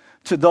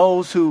to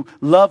those who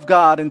love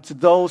God and to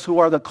those who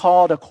are the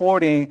called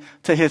according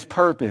to his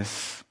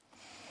purpose."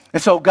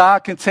 And so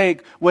God can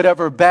take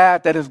whatever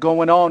bad that is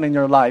going on in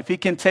your life. He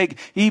can take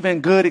even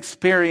good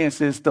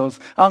experiences, those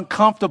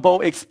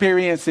uncomfortable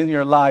experiences in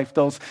your life,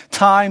 those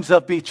times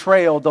of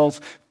betrayal, those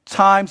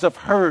times of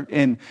hurt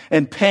and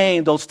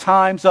pain, those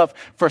times of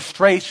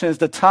frustrations,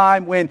 the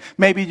time when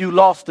maybe you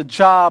lost a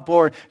job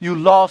or you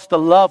lost a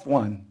loved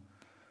one.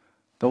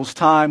 Those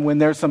times when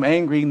there's some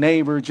angry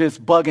neighbor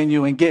just bugging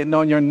you and getting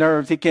on your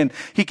nerves. He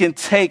can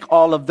take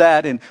all of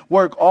that and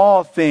work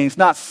all things,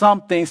 not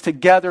some things,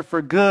 together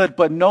for good.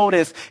 But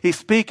notice he's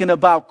speaking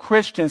about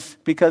Christians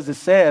because it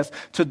says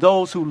to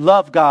those who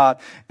love God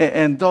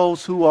and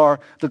those who are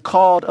the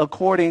called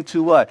according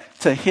to what?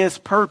 To his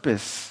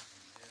purpose.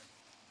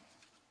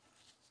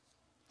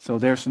 So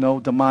there's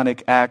no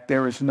demonic act.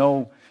 There is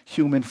no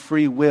human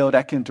free will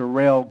that can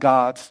derail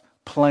God's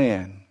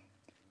plan.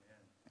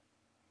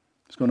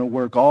 It's going to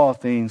work all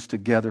things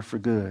together for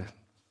good.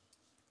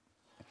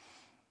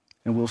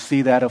 And we'll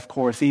see that, of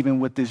course,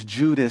 even with this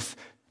Judas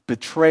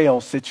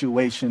betrayal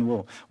situation.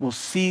 We'll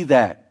see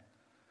that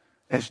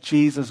as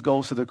Jesus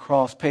goes to the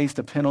cross, pays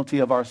the penalty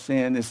of our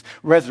sin, is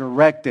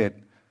resurrected.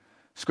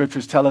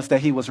 Scriptures tell us that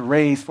he was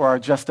raised for our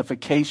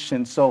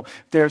justification. So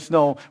there's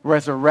no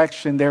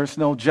resurrection. There's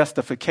no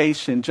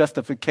justification.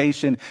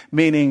 Justification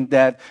meaning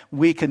that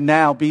we can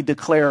now be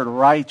declared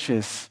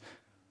righteous.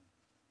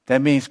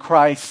 That means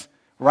Christ's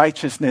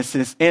righteousness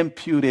is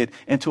imputed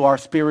into our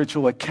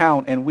spiritual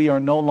account and we are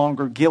no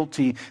longer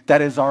guilty.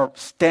 That is our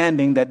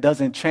standing that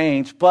doesn't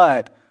change.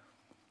 But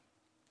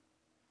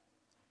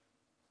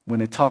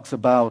when it talks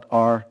about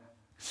our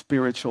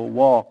spiritual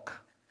walk,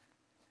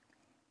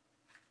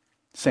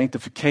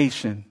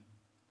 sanctification,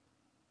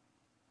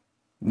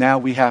 now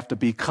we have to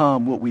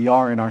become what we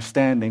are in our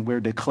standing. We're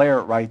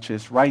declared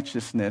righteous.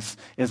 Righteousness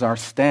is our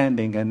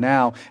standing. And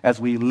now as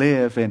we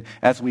live and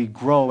as we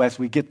grow, as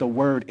we get the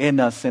word in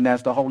us and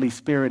as the Holy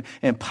Spirit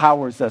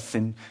empowers us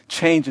and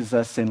changes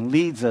us and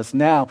leads us,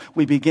 now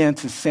we begin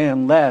to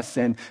sin less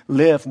and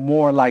live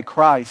more like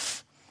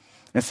Christ.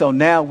 And so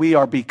now we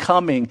are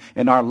becoming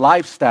in our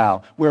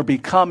lifestyle, we're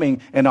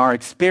becoming in our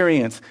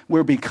experience,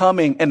 we're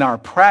becoming in our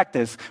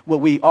practice what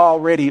we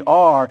already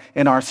are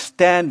in our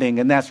standing,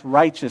 and that's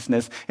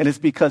righteousness. And it's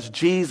because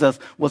Jesus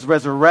was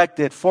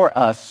resurrected for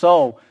us.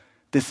 So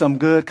did some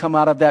good come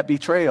out of that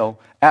betrayal?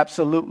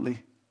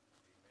 Absolutely.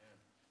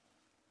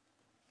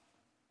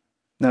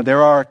 Now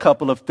there are a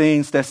couple of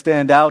things that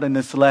stand out in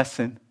this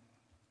lesson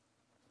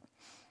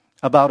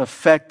about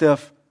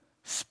effective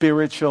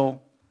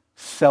spiritual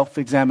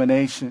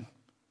self-examination.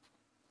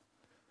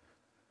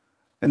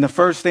 And the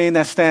first thing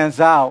that stands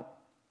out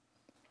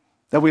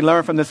that we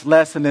learn from this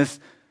lesson is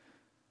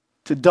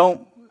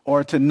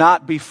to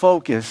not be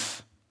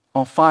focused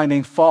on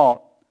finding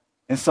fault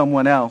in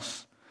someone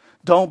else.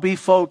 Don't be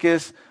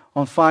focused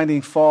on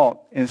finding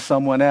fault in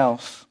someone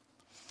else.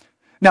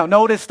 Now,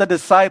 notice the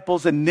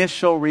disciples'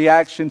 initial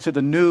reaction to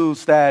the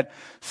news that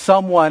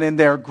someone in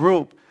their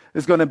group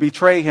is going to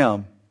betray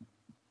him.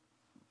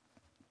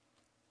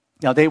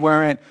 Now, they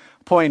weren't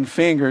pointing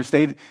fingers.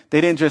 They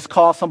didn't just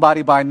call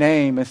somebody by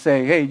name and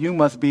say, hey, you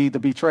must be the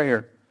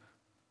betrayer.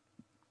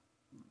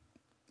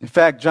 In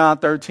fact, John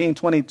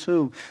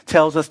 13:22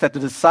 tells us that the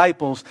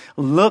disciples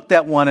looked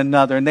at one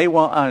another and they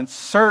were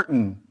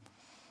uncertain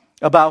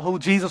about who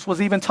Jesus was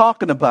even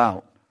talking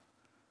about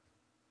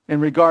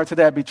in regard to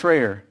that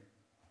betrayer.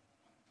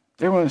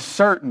 They were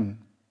uncertain.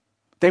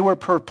 They were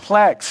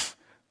perplexed,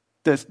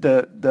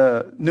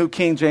 the New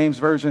King James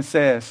Version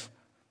says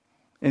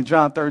in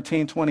John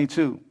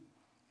 13:22.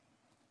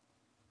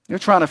 They're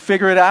trying to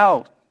figure it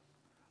out.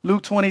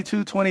 Luke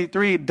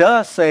 22:23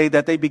 does say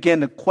that they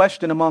began to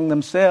question among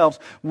themselves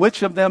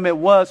which of them it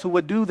was who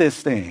would do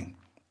this thing.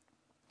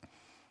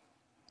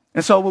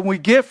 And so what we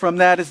get from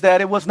that is that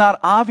it was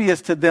not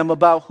obvious to them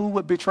about who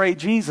would betray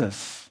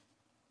Jesus.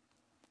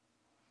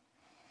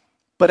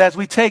 But as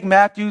we take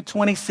Matthew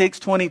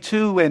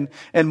 26:22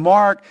 and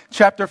Mark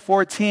chapter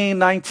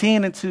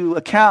 14:19 into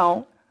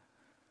account,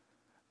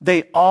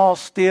 they all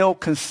still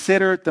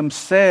considered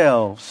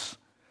themselves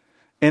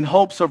in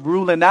hopes of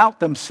ruling out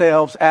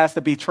themselves as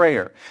the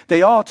betrayer.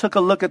 They all took a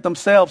look at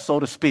themselves, so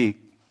to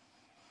speak.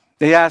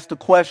 They asked the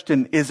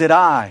question, is it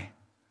I?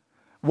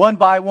 One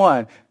by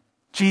one,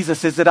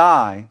 Jesus, is it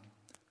I?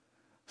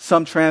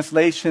 Some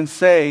translations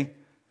say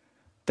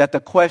that the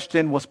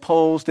question was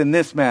posed in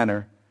this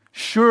manner,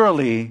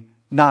 surely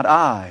not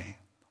I.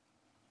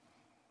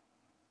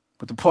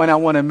 But the point I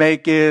want to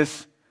make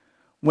is,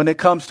 when it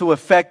comes to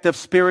effective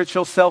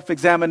spiritual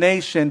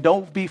self-examination,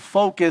 don't be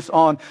focused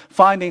on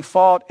finding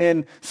fault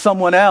in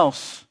someone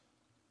else.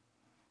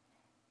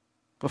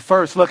 But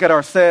first, look at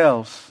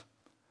ourselves.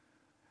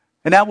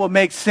 And that will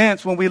make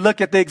sense when we look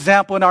at the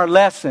example in our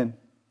lesson.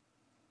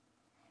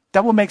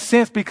 That will make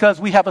sense because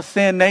we have a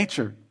sin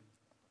nature.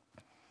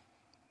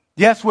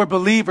 Yes, we're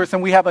believers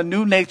and we have a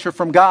new nature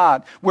from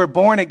God. We're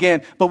born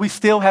again, but we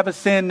still have a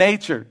sin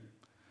nature.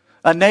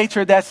 A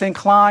nature that's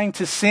inclined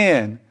to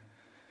sin.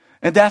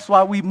 And that's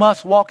why we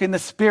must walk in the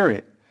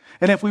Spirit.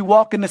 And if we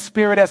walk in the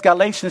Spirit, as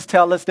Galatians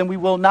tell us, then we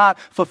will not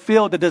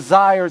fulfill the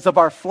desires of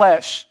our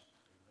flesh.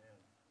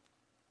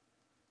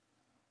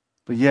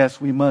 But yes,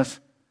 we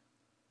must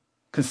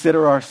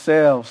consider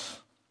ourselves.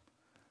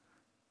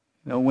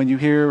 You know, when you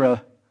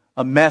hear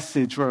a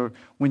message or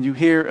when you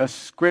hear a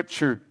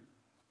scripture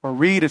or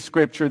read a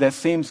scripture that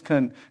seems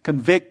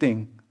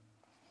convicting,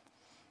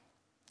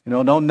 you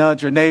know, don't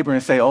nudge your neighbor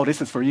and say, oh,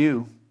 this is for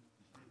you.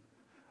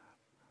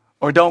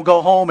 Or don't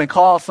go home and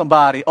call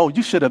somebody, oh,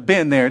 you should have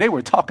been there. They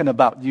were talking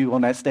about you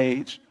on that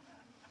stage.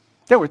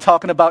 They were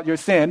talking about your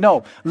sin.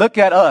 No, look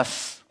at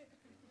us.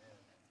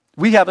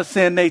 We have a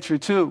sin nature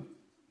too,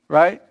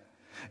 right?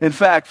 In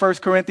fact, 1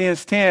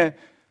 Corinthians 10,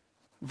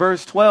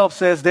 verse 12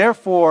 says,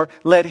 therefore,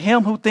 let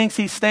him who thinks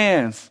he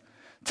stands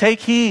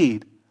take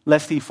heed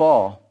lest he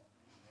fall.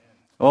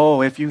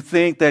 Oh, if you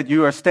think that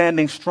you are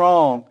standing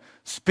strong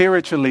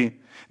spiritually,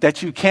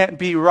 that you can't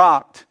be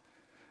rocked,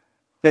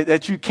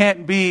 that you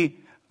can't be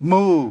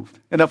moved.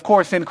 And of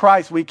course, in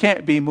Christ, we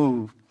can't be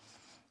moved.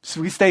 So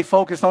we stay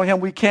focused on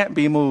him, we can't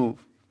be moved.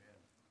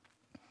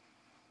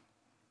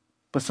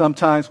 But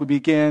sometimes we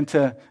begin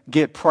to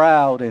get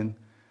proud and,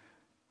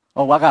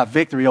 oh, I got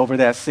victory over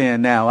that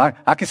sin now.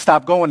 I can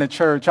stop going to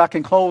church. I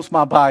can close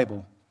my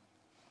Bible.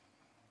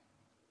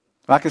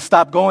 I can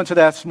stop going to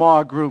that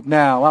small group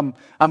now.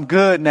 I'm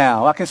good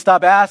now. I can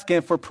stop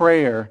asking for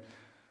prayer.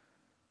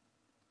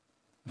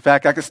 In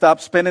fact, I can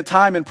stop spending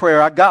time in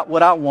prayer. I got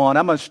what I want.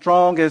 I'm as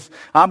strong as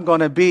I'm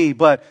going to be.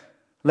 But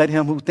let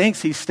him who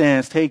thinks he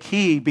stands take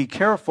heed. Be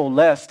careful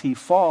lest he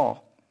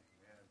fall.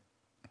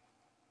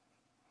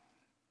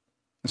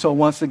 And so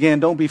once again,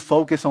 don't be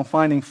focused on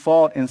finding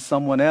fault in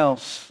someone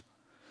else.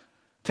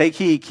 Take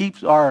heed.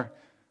 Keep our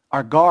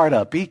guard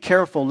up. Be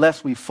careful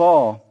lest we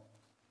fall.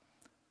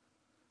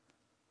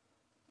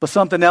 But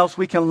something else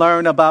we can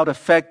learn about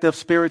effective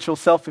spiritual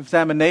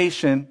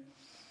self-examination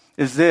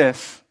is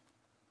this.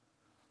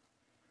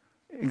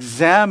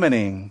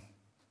 Examining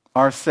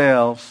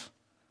ourselves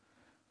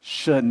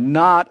should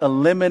not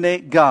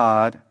eliminate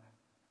God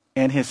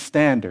and his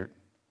standard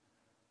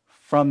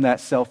from that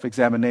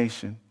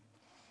self-examination.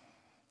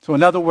 So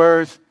in other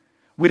words,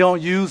 we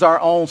don't use our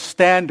own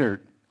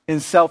standard in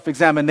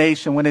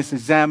self-examination when it's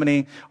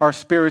examining our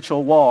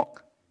spiritual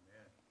walk.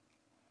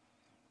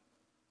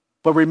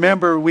 But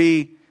remember,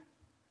 we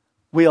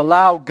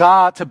allow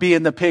God to be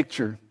in the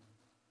picture.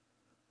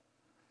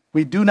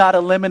 We do not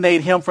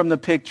eliminate him from the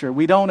picture.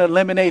 We don't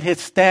eliminate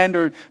his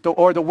standard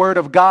or the word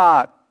of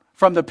God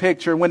from the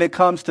picture when it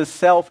comes to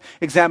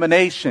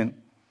self-examination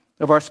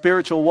of our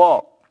spiritual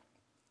walk.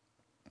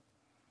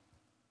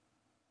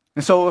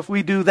 And so if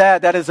we do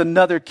that, that is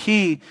another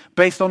key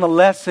based on the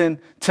lesson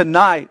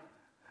tonight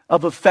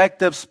of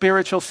effective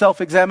spiritual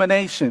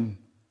self-examination.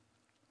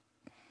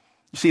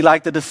 You see,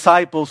 like the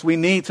disciples, we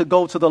need to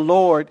go to the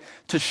Lord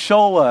to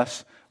show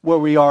us where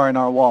we are in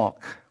our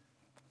walk.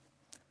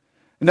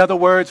 In other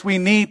words, we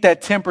need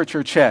that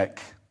temperature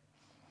check.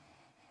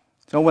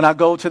 So when I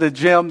go to the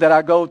gym that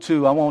I go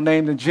to, I won't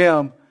name the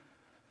gym,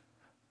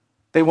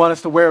 they want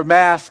us to wear a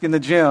mask in the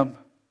gym.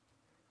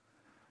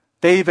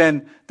 They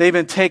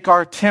even take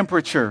our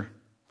temperature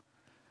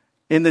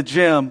in the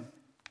gym.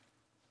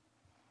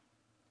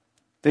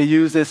 They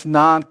use this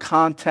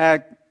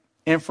non-contact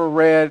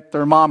infrared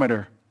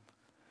thermometer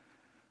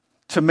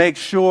to make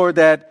sure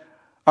that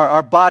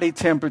our body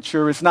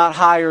temperature is not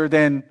higher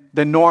than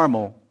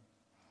normal.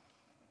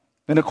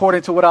 And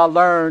according to what I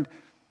learned,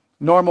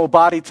 normal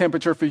body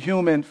temperature for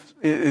humans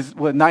is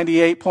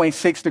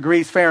 98.6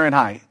 degrees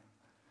Fahrenheit.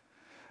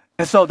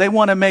 And so they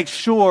want to make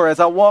sure as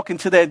I walk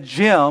into that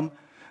gym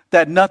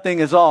that nothing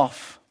is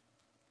off.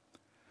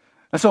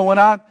 And so when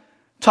I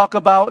talk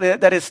about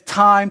it, that it's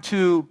time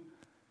to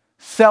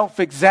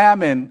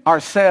self-examine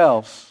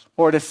ourselves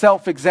or to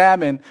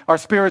self-examine our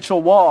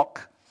spiritual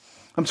walk,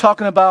 I'm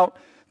talking about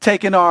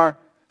taking our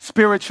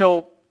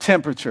spiritual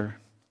temperature.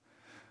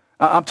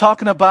 I'm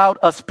talking about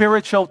a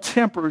spiritual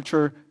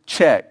temperature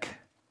check.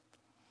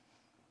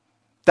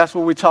 That's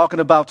what we're talking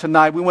about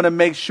tonight. We want to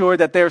make sure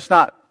that there's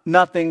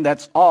nothing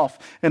that's off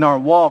in our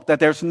walk, that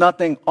there's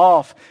nothing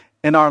off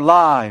in our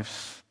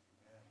lives.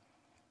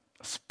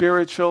 A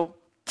spiritual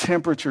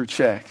temperature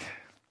check.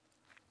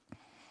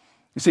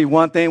 You see,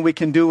 one thing we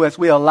can do as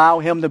we allow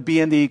him to be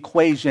in the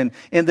equation,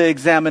 in the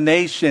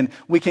examination,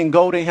 we can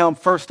go to him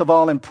first of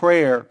all in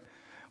prayer.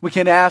 We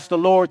can ask the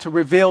Lord to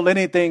reveal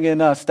anything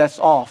in us that's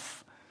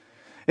off.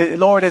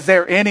 Lord, is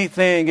there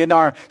anything in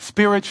our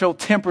spiritual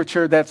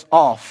temperature that's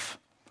off?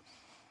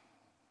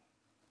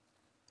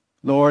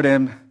 Lord,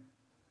 am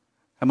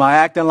I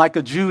acting like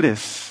a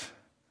Judas?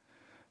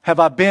 Have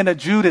I been a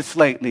Judas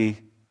lately?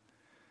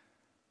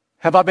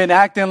 Have I been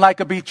acting like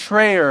a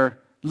betrayer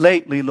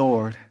lately,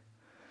 Lord?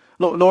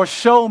 Lord,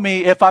 show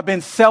me if I've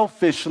been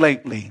selfish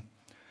lately.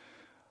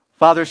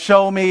 Father,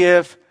 show me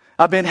if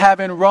I've been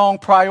having wrong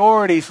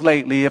priorities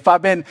lately, if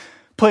I've been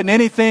putting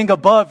anything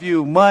above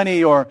you,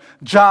 money or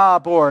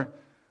job or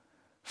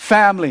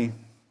family,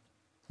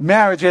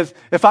 marriages,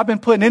 if I've been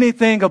putting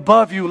anything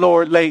above you,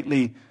 Lord,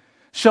 lately,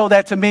 show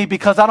that to me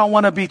because I don't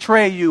want to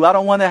betray you. I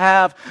don't want to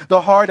have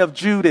the heart of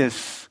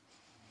Judas.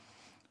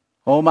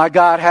 Oh my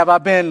God, have I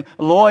been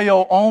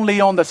loyal only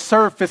on the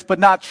surface but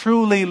not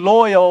truly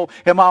loyal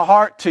in my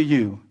heart to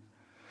you?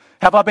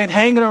 Have I been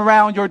hanging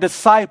around your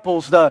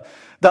disciples, the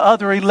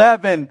other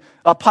 11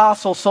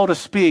 apostles, so to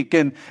speak,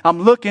 and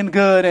I'm looking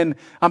good and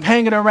I'm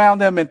hanging around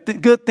them and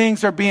good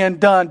things are being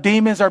done,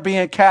 demons are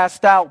being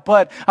cast out,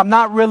 but I'm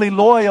not really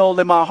loyal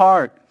in my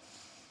heart?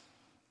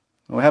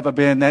 Or have I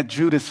been that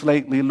Judas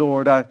lately,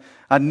 Lord? I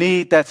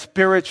need that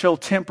spiritual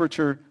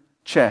temperature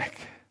check.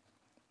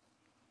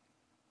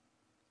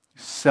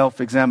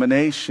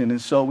 Self-examination.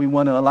 And so we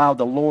want to allow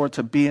the Lord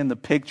to be in the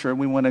picture.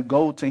 We want to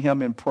go to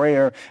him in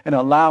prayer and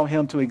allow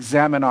him to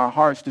examine our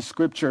hearts. The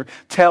scripture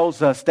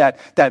tells us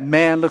that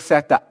man looks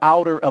at the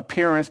outer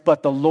appearance,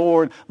 but the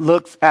Lord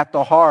looks at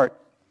the heart.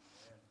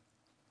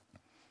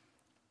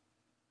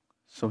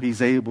 So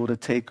he's able to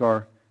take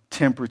our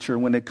temperature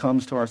when it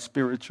comes to our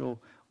spiritual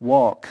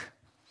walk.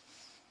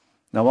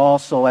 Now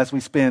also, as we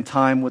spend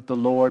time with the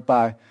Lord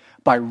by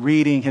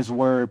reading his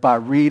word, by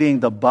reading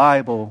the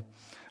Bible,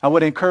 I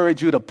would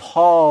encourage you to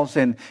pause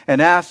and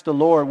ask the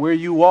Lord where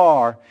you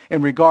are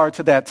in regard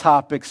to that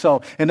topic.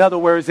 So, in other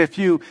words, if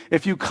you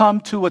come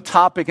to a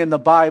topic in the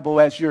Bible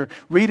as you're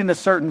reading a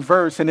certain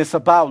verse and it's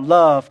about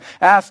love,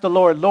 ask the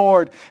Lord,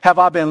 Lord, have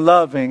I been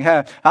loving?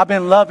 Have I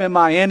been loving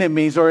my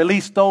enemies, or at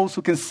least those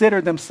who consider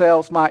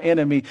themselves my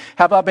enemy?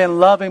 Have I been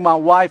loving my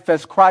wife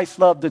as Christ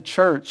loved the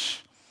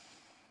church?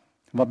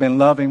 Have I been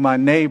loving my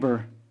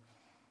neighbor?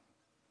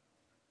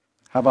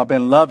 Have I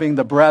been loving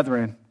the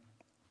brethren?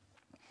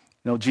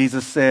 You know,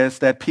 Jesus says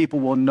that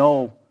people will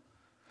know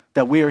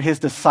that we are his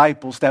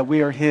disciples, that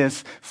we are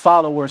his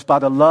followers by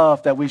the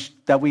love that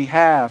we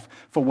have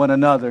for one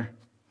another.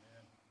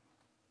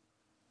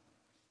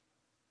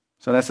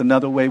 So that's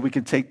another way we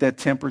can take that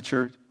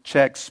temperature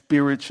check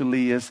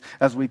spiritually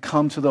as we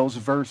come to those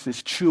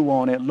verses, chew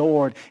on it.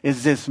 Lord,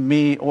 is this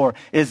me or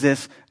is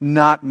this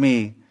not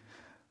me?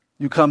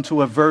 You come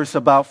to a verse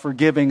about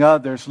forgiving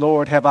others.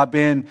 Lord, have I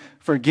been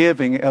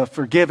a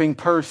forgiving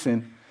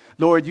person?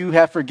 Lord, you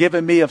have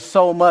forgiven me of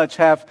so much.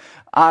 Have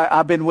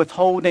I've been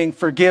withholding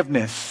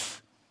forgiveness?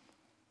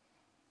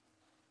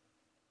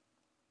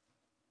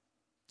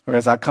 Or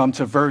as I come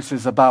to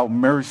verses about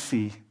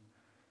mercy,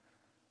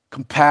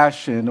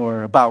 compassion,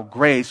 or about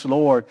grace,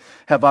 Lord,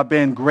 have I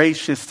been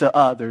gracious to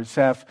others?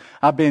 Have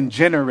I been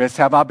generous?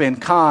 Have I been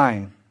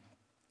kind?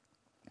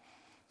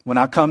 When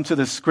I come to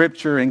the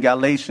scripture in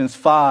Galatians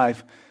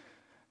 5,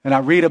 and I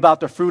read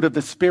about the fruit of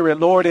the Spirit,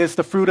 Lord, is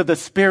the fruit of the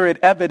Spirit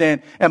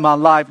evident in my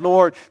life?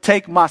 Lord,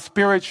 take my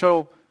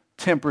spiritual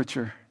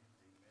temperature.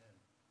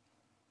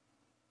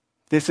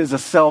 This is a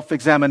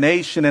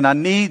self-examination, and I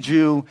need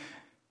you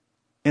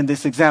in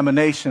this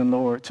examination,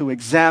 Lord, to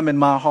examine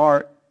my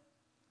heart.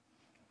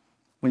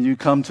 When you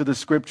come to the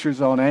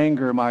scriptures on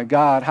anger, my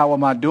God, how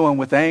am I doing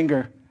with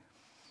anger?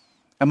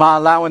 Am I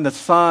allowing the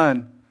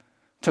sun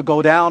to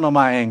go down on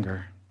my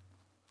anger?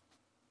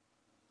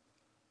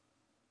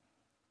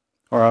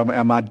 Or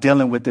am I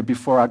dealing with it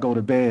before I go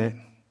to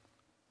bed?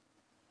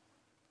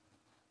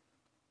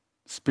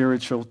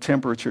 Spiritual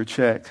temperature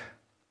check.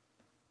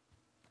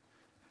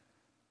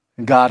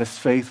 And God is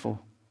faithful.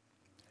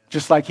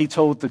 Just like he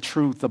told the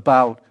truth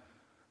about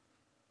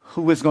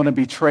who is going to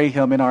betray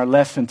him in our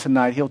lesson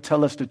tonight. He'll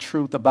tell us the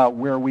truth about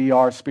where we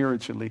are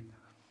spiritually.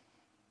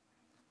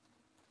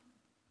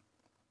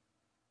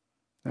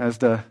 As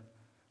the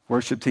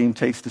worship team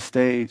takes the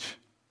stage,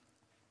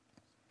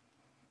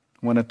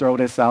 I want to throw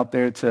this out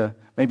there to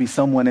maybe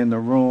someone in the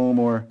room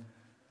or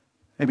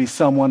maybe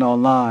someone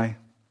online.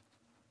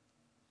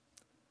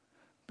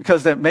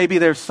 Because that maybe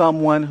there's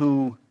someone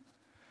who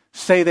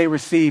say they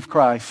receive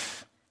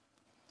Christ.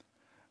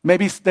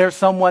 Maybe there's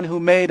someone who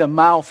made a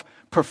mouth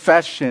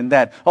profession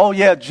that, oh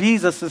yeah,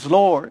 Jesus is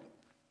Lord.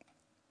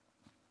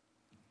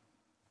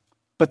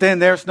 But then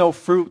there's no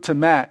fruit to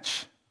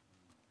match.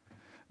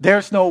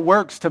 There's no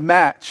works to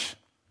match.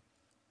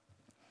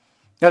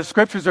 Now, the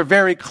scriptures are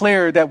very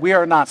clear that we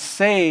are not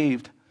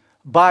saved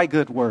by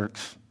good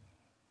works.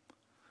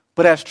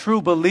 But as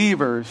true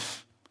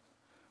believers,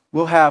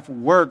 we'll have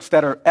works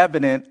that are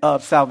evident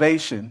of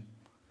salvation,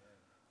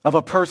 of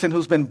a person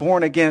who's been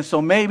born again.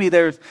 So maybe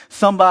there's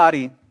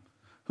somebody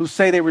who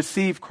say they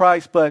receive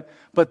Christ, but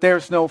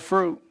there's no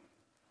fruit.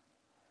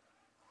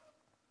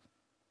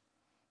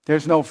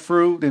 There's no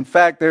fruit. In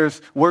fact,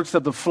 there's works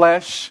of the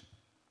flesh,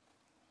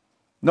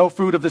 no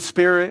fruit of the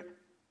Spirit.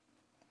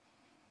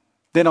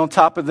 Then on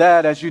top of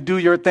that, as you do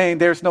your thing,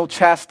 there's no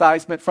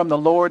chastisement from the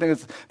Lord.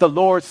 And the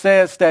Lord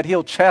says that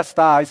he'll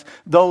chastise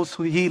those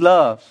who he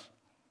loves.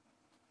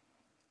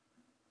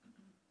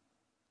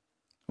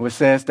 It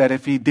says that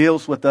if he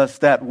deals with us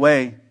that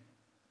way,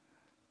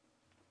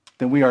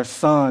 then we are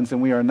sons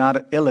and we are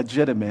not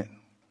illegitimate.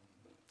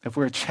 If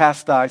we're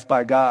chastised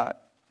by God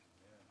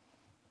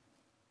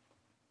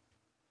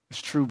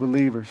as true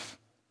believers.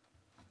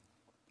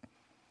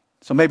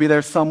 So maybe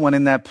there's someone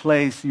in that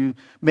place, you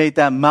made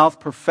that mouth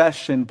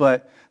profession,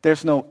 but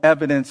there's no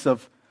evidence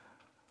of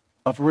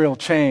real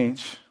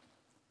change.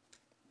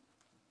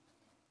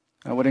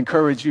 I would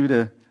encourage you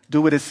to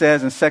do what it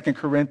says in 2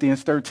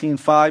 Corinthians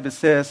 13:5. It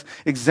says,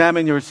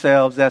 examine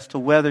yourselves as to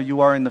whether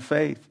you are in the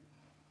faith.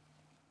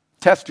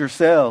 Test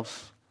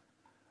yourselves.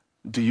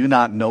 Do you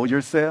not know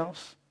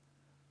yourselves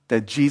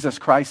that Jesus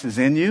Christ is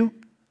in you?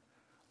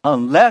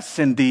 Unless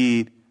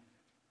indeed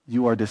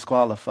you are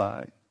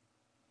disqualified.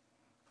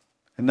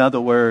 In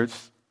other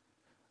words,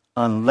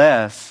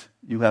 unless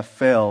you have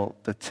failed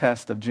the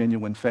test of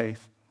genuine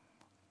faith.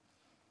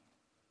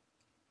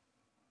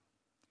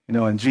 You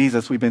know, in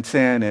Jesus, we've been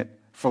saying it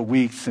for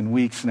weeks and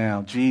weeks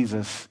now.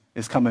 Jesus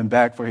is coming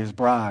back for his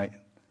bride.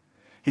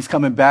 He's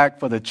coming back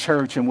for the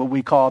church in what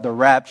we call the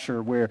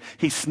rapture, where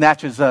he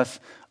snatches us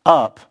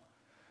up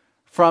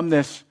from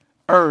this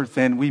earth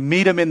and we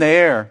meet him in the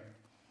air.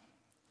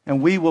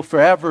 And we will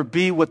forever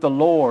be with the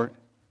Lord.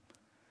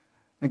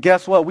 And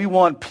guess what? We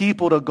want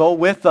people to go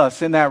with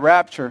us in that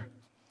rapture.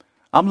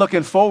 I'm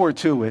looking forward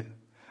to it.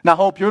 And I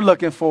hope you're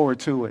looking forward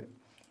to it.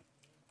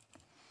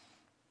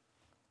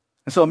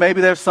 And so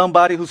maybe there's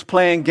somebody who's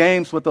playing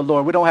games with the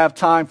Lord. We don't have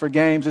time for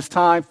games. It's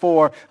time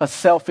for a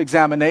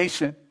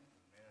self-examination.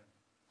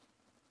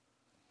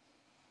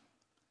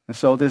 And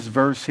so this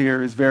verse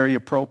here is very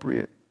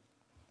appropriate.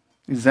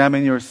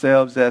 Examine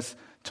yourselves as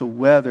to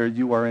whether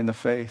you are in the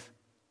faith.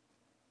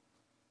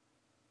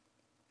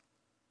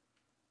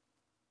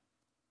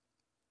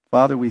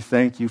 Father, we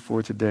thank you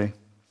for today.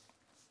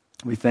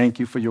 We thank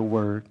you for your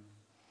word.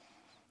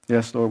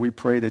 Yes, Lord, we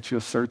pray that you'll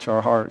search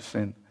our hearts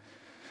and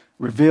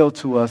reveal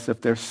to us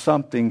if there's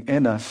something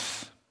in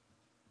us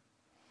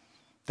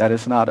that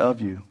is not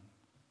of you.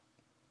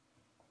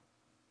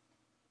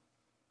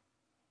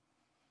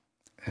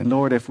 And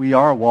Lord, if we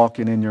are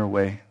walking in your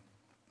way,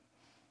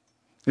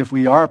 if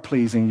we are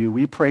pleasing you,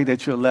 we pray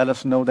that you'll let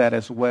us know that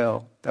as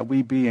well, that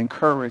we be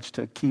encouraged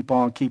to keep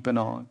on keeping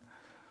on.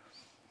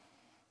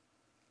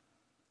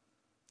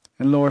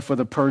 And Lord, for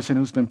the person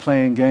who's been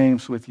playing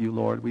games with you,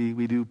 Lord,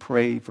 we do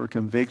pray for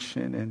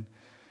conviction and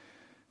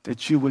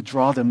that you would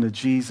draw them to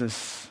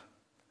Jesus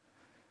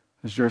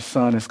as your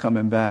son is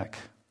coming back.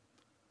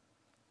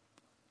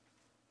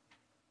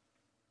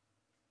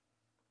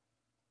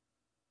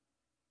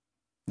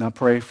 And I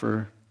pray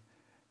for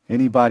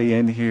anybody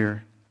in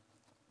here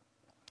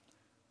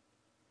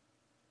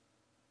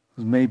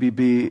who maybe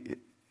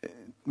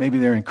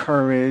they're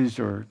encouraged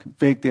or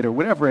convicted or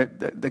whatever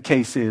the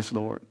case is,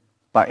 Lord,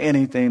 by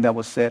anything that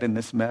was said in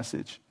this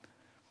message.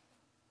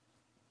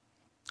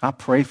 I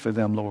pray for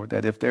them, Lord,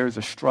 that if there is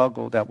a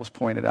struggle that was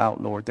pointed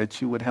out, Lord, that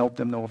you would help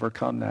them to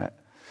overcome that.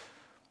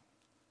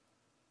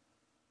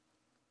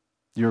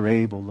 You're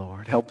able,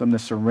 Lord. Help them to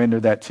surrender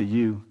that to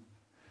you.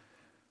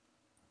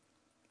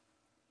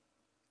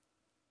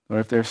 Or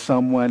if there's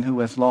someone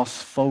who has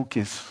lost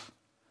focus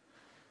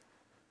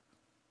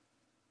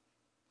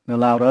and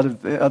allowed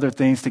other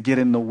things to get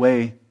in the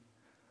way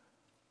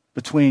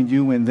between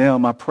you and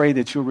them, I pray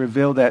that you'll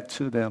reveal that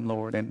to them,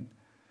 Lord, and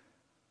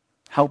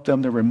help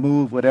them to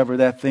remove whatever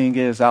that thing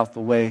is out the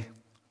way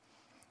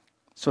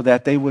so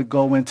that they would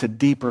go into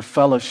deeper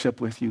fellowship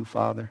with you,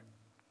 Father.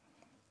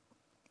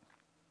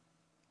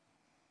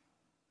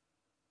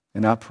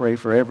 And I pray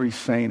for every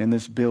saint in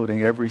this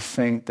building, every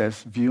saint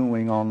that's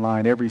viewing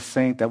online, every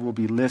saint that will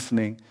be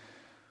listening,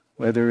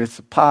 whether it's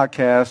a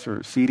podcast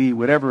or CD,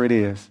 whatever it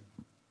is.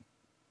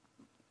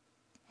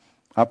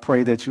 I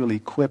pray that you'll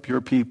equip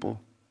your people.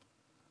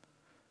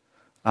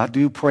 I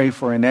do pray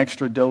for an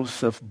extra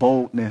dose of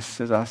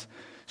boldness, as I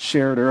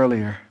shared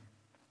earlier.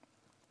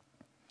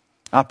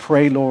 I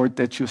pray, Lord,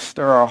 that you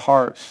stir our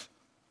hearts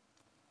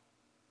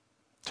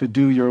to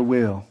do your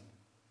will.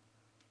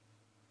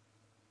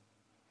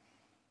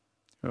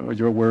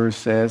 Your word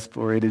says,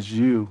 for it is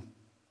you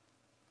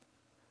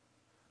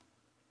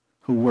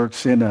who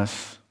works in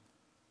us,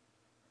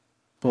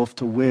 both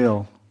to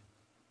will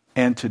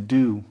and to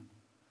do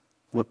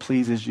what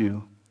pleases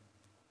you.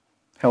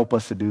 Help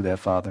us to do that,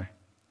 Father.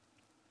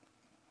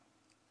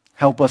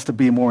 Help us to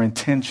be more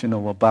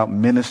intentional about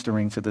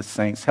ministering to the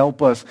saints.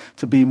 Help us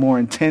to be more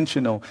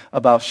intentional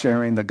about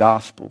sharing the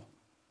gospel.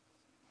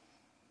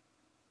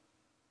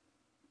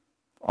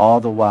 All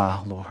the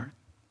while, Lord,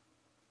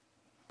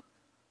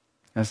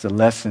 as the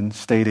lesson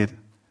stated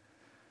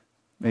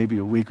maybe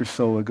a week or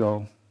so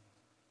ago,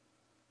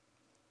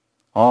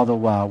 all the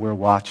while we're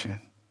watching.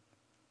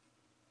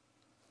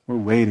 We're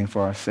waiting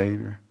for our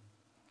Savior.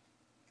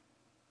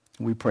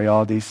 We pray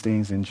all these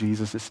things in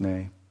Jesus'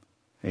 name.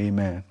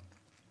 Amen.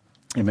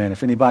 Amen.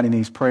 If anybody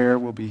needs prayer,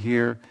 we'll be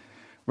here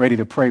ready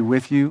to pray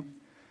with you.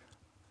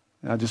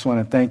 I just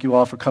want to thank you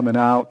all for coming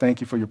out.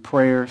 Thank you for your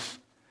prayers.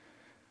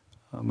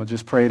 I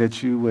just pray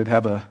that you would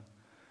have a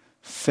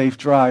safe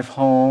drive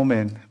home,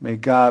 and may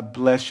God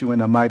bless you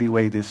in a mighty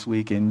way this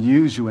week and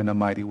use you in a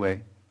mighty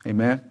way.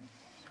 Amen.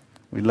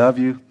 We love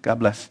you. God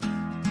bless.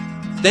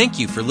 Thank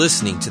you for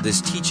listening to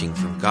this teaching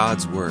from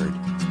God's Word.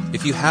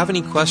 If you have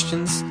any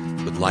questions,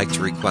 would like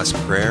to request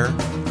prayer,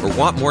 or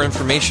want more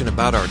information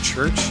about our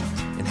church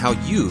and how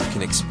you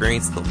can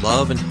experience the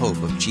love and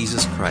hope of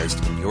Jesus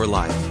Christ in your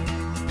life,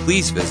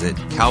 please visit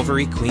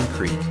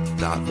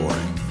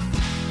calvaryqueencreek.org.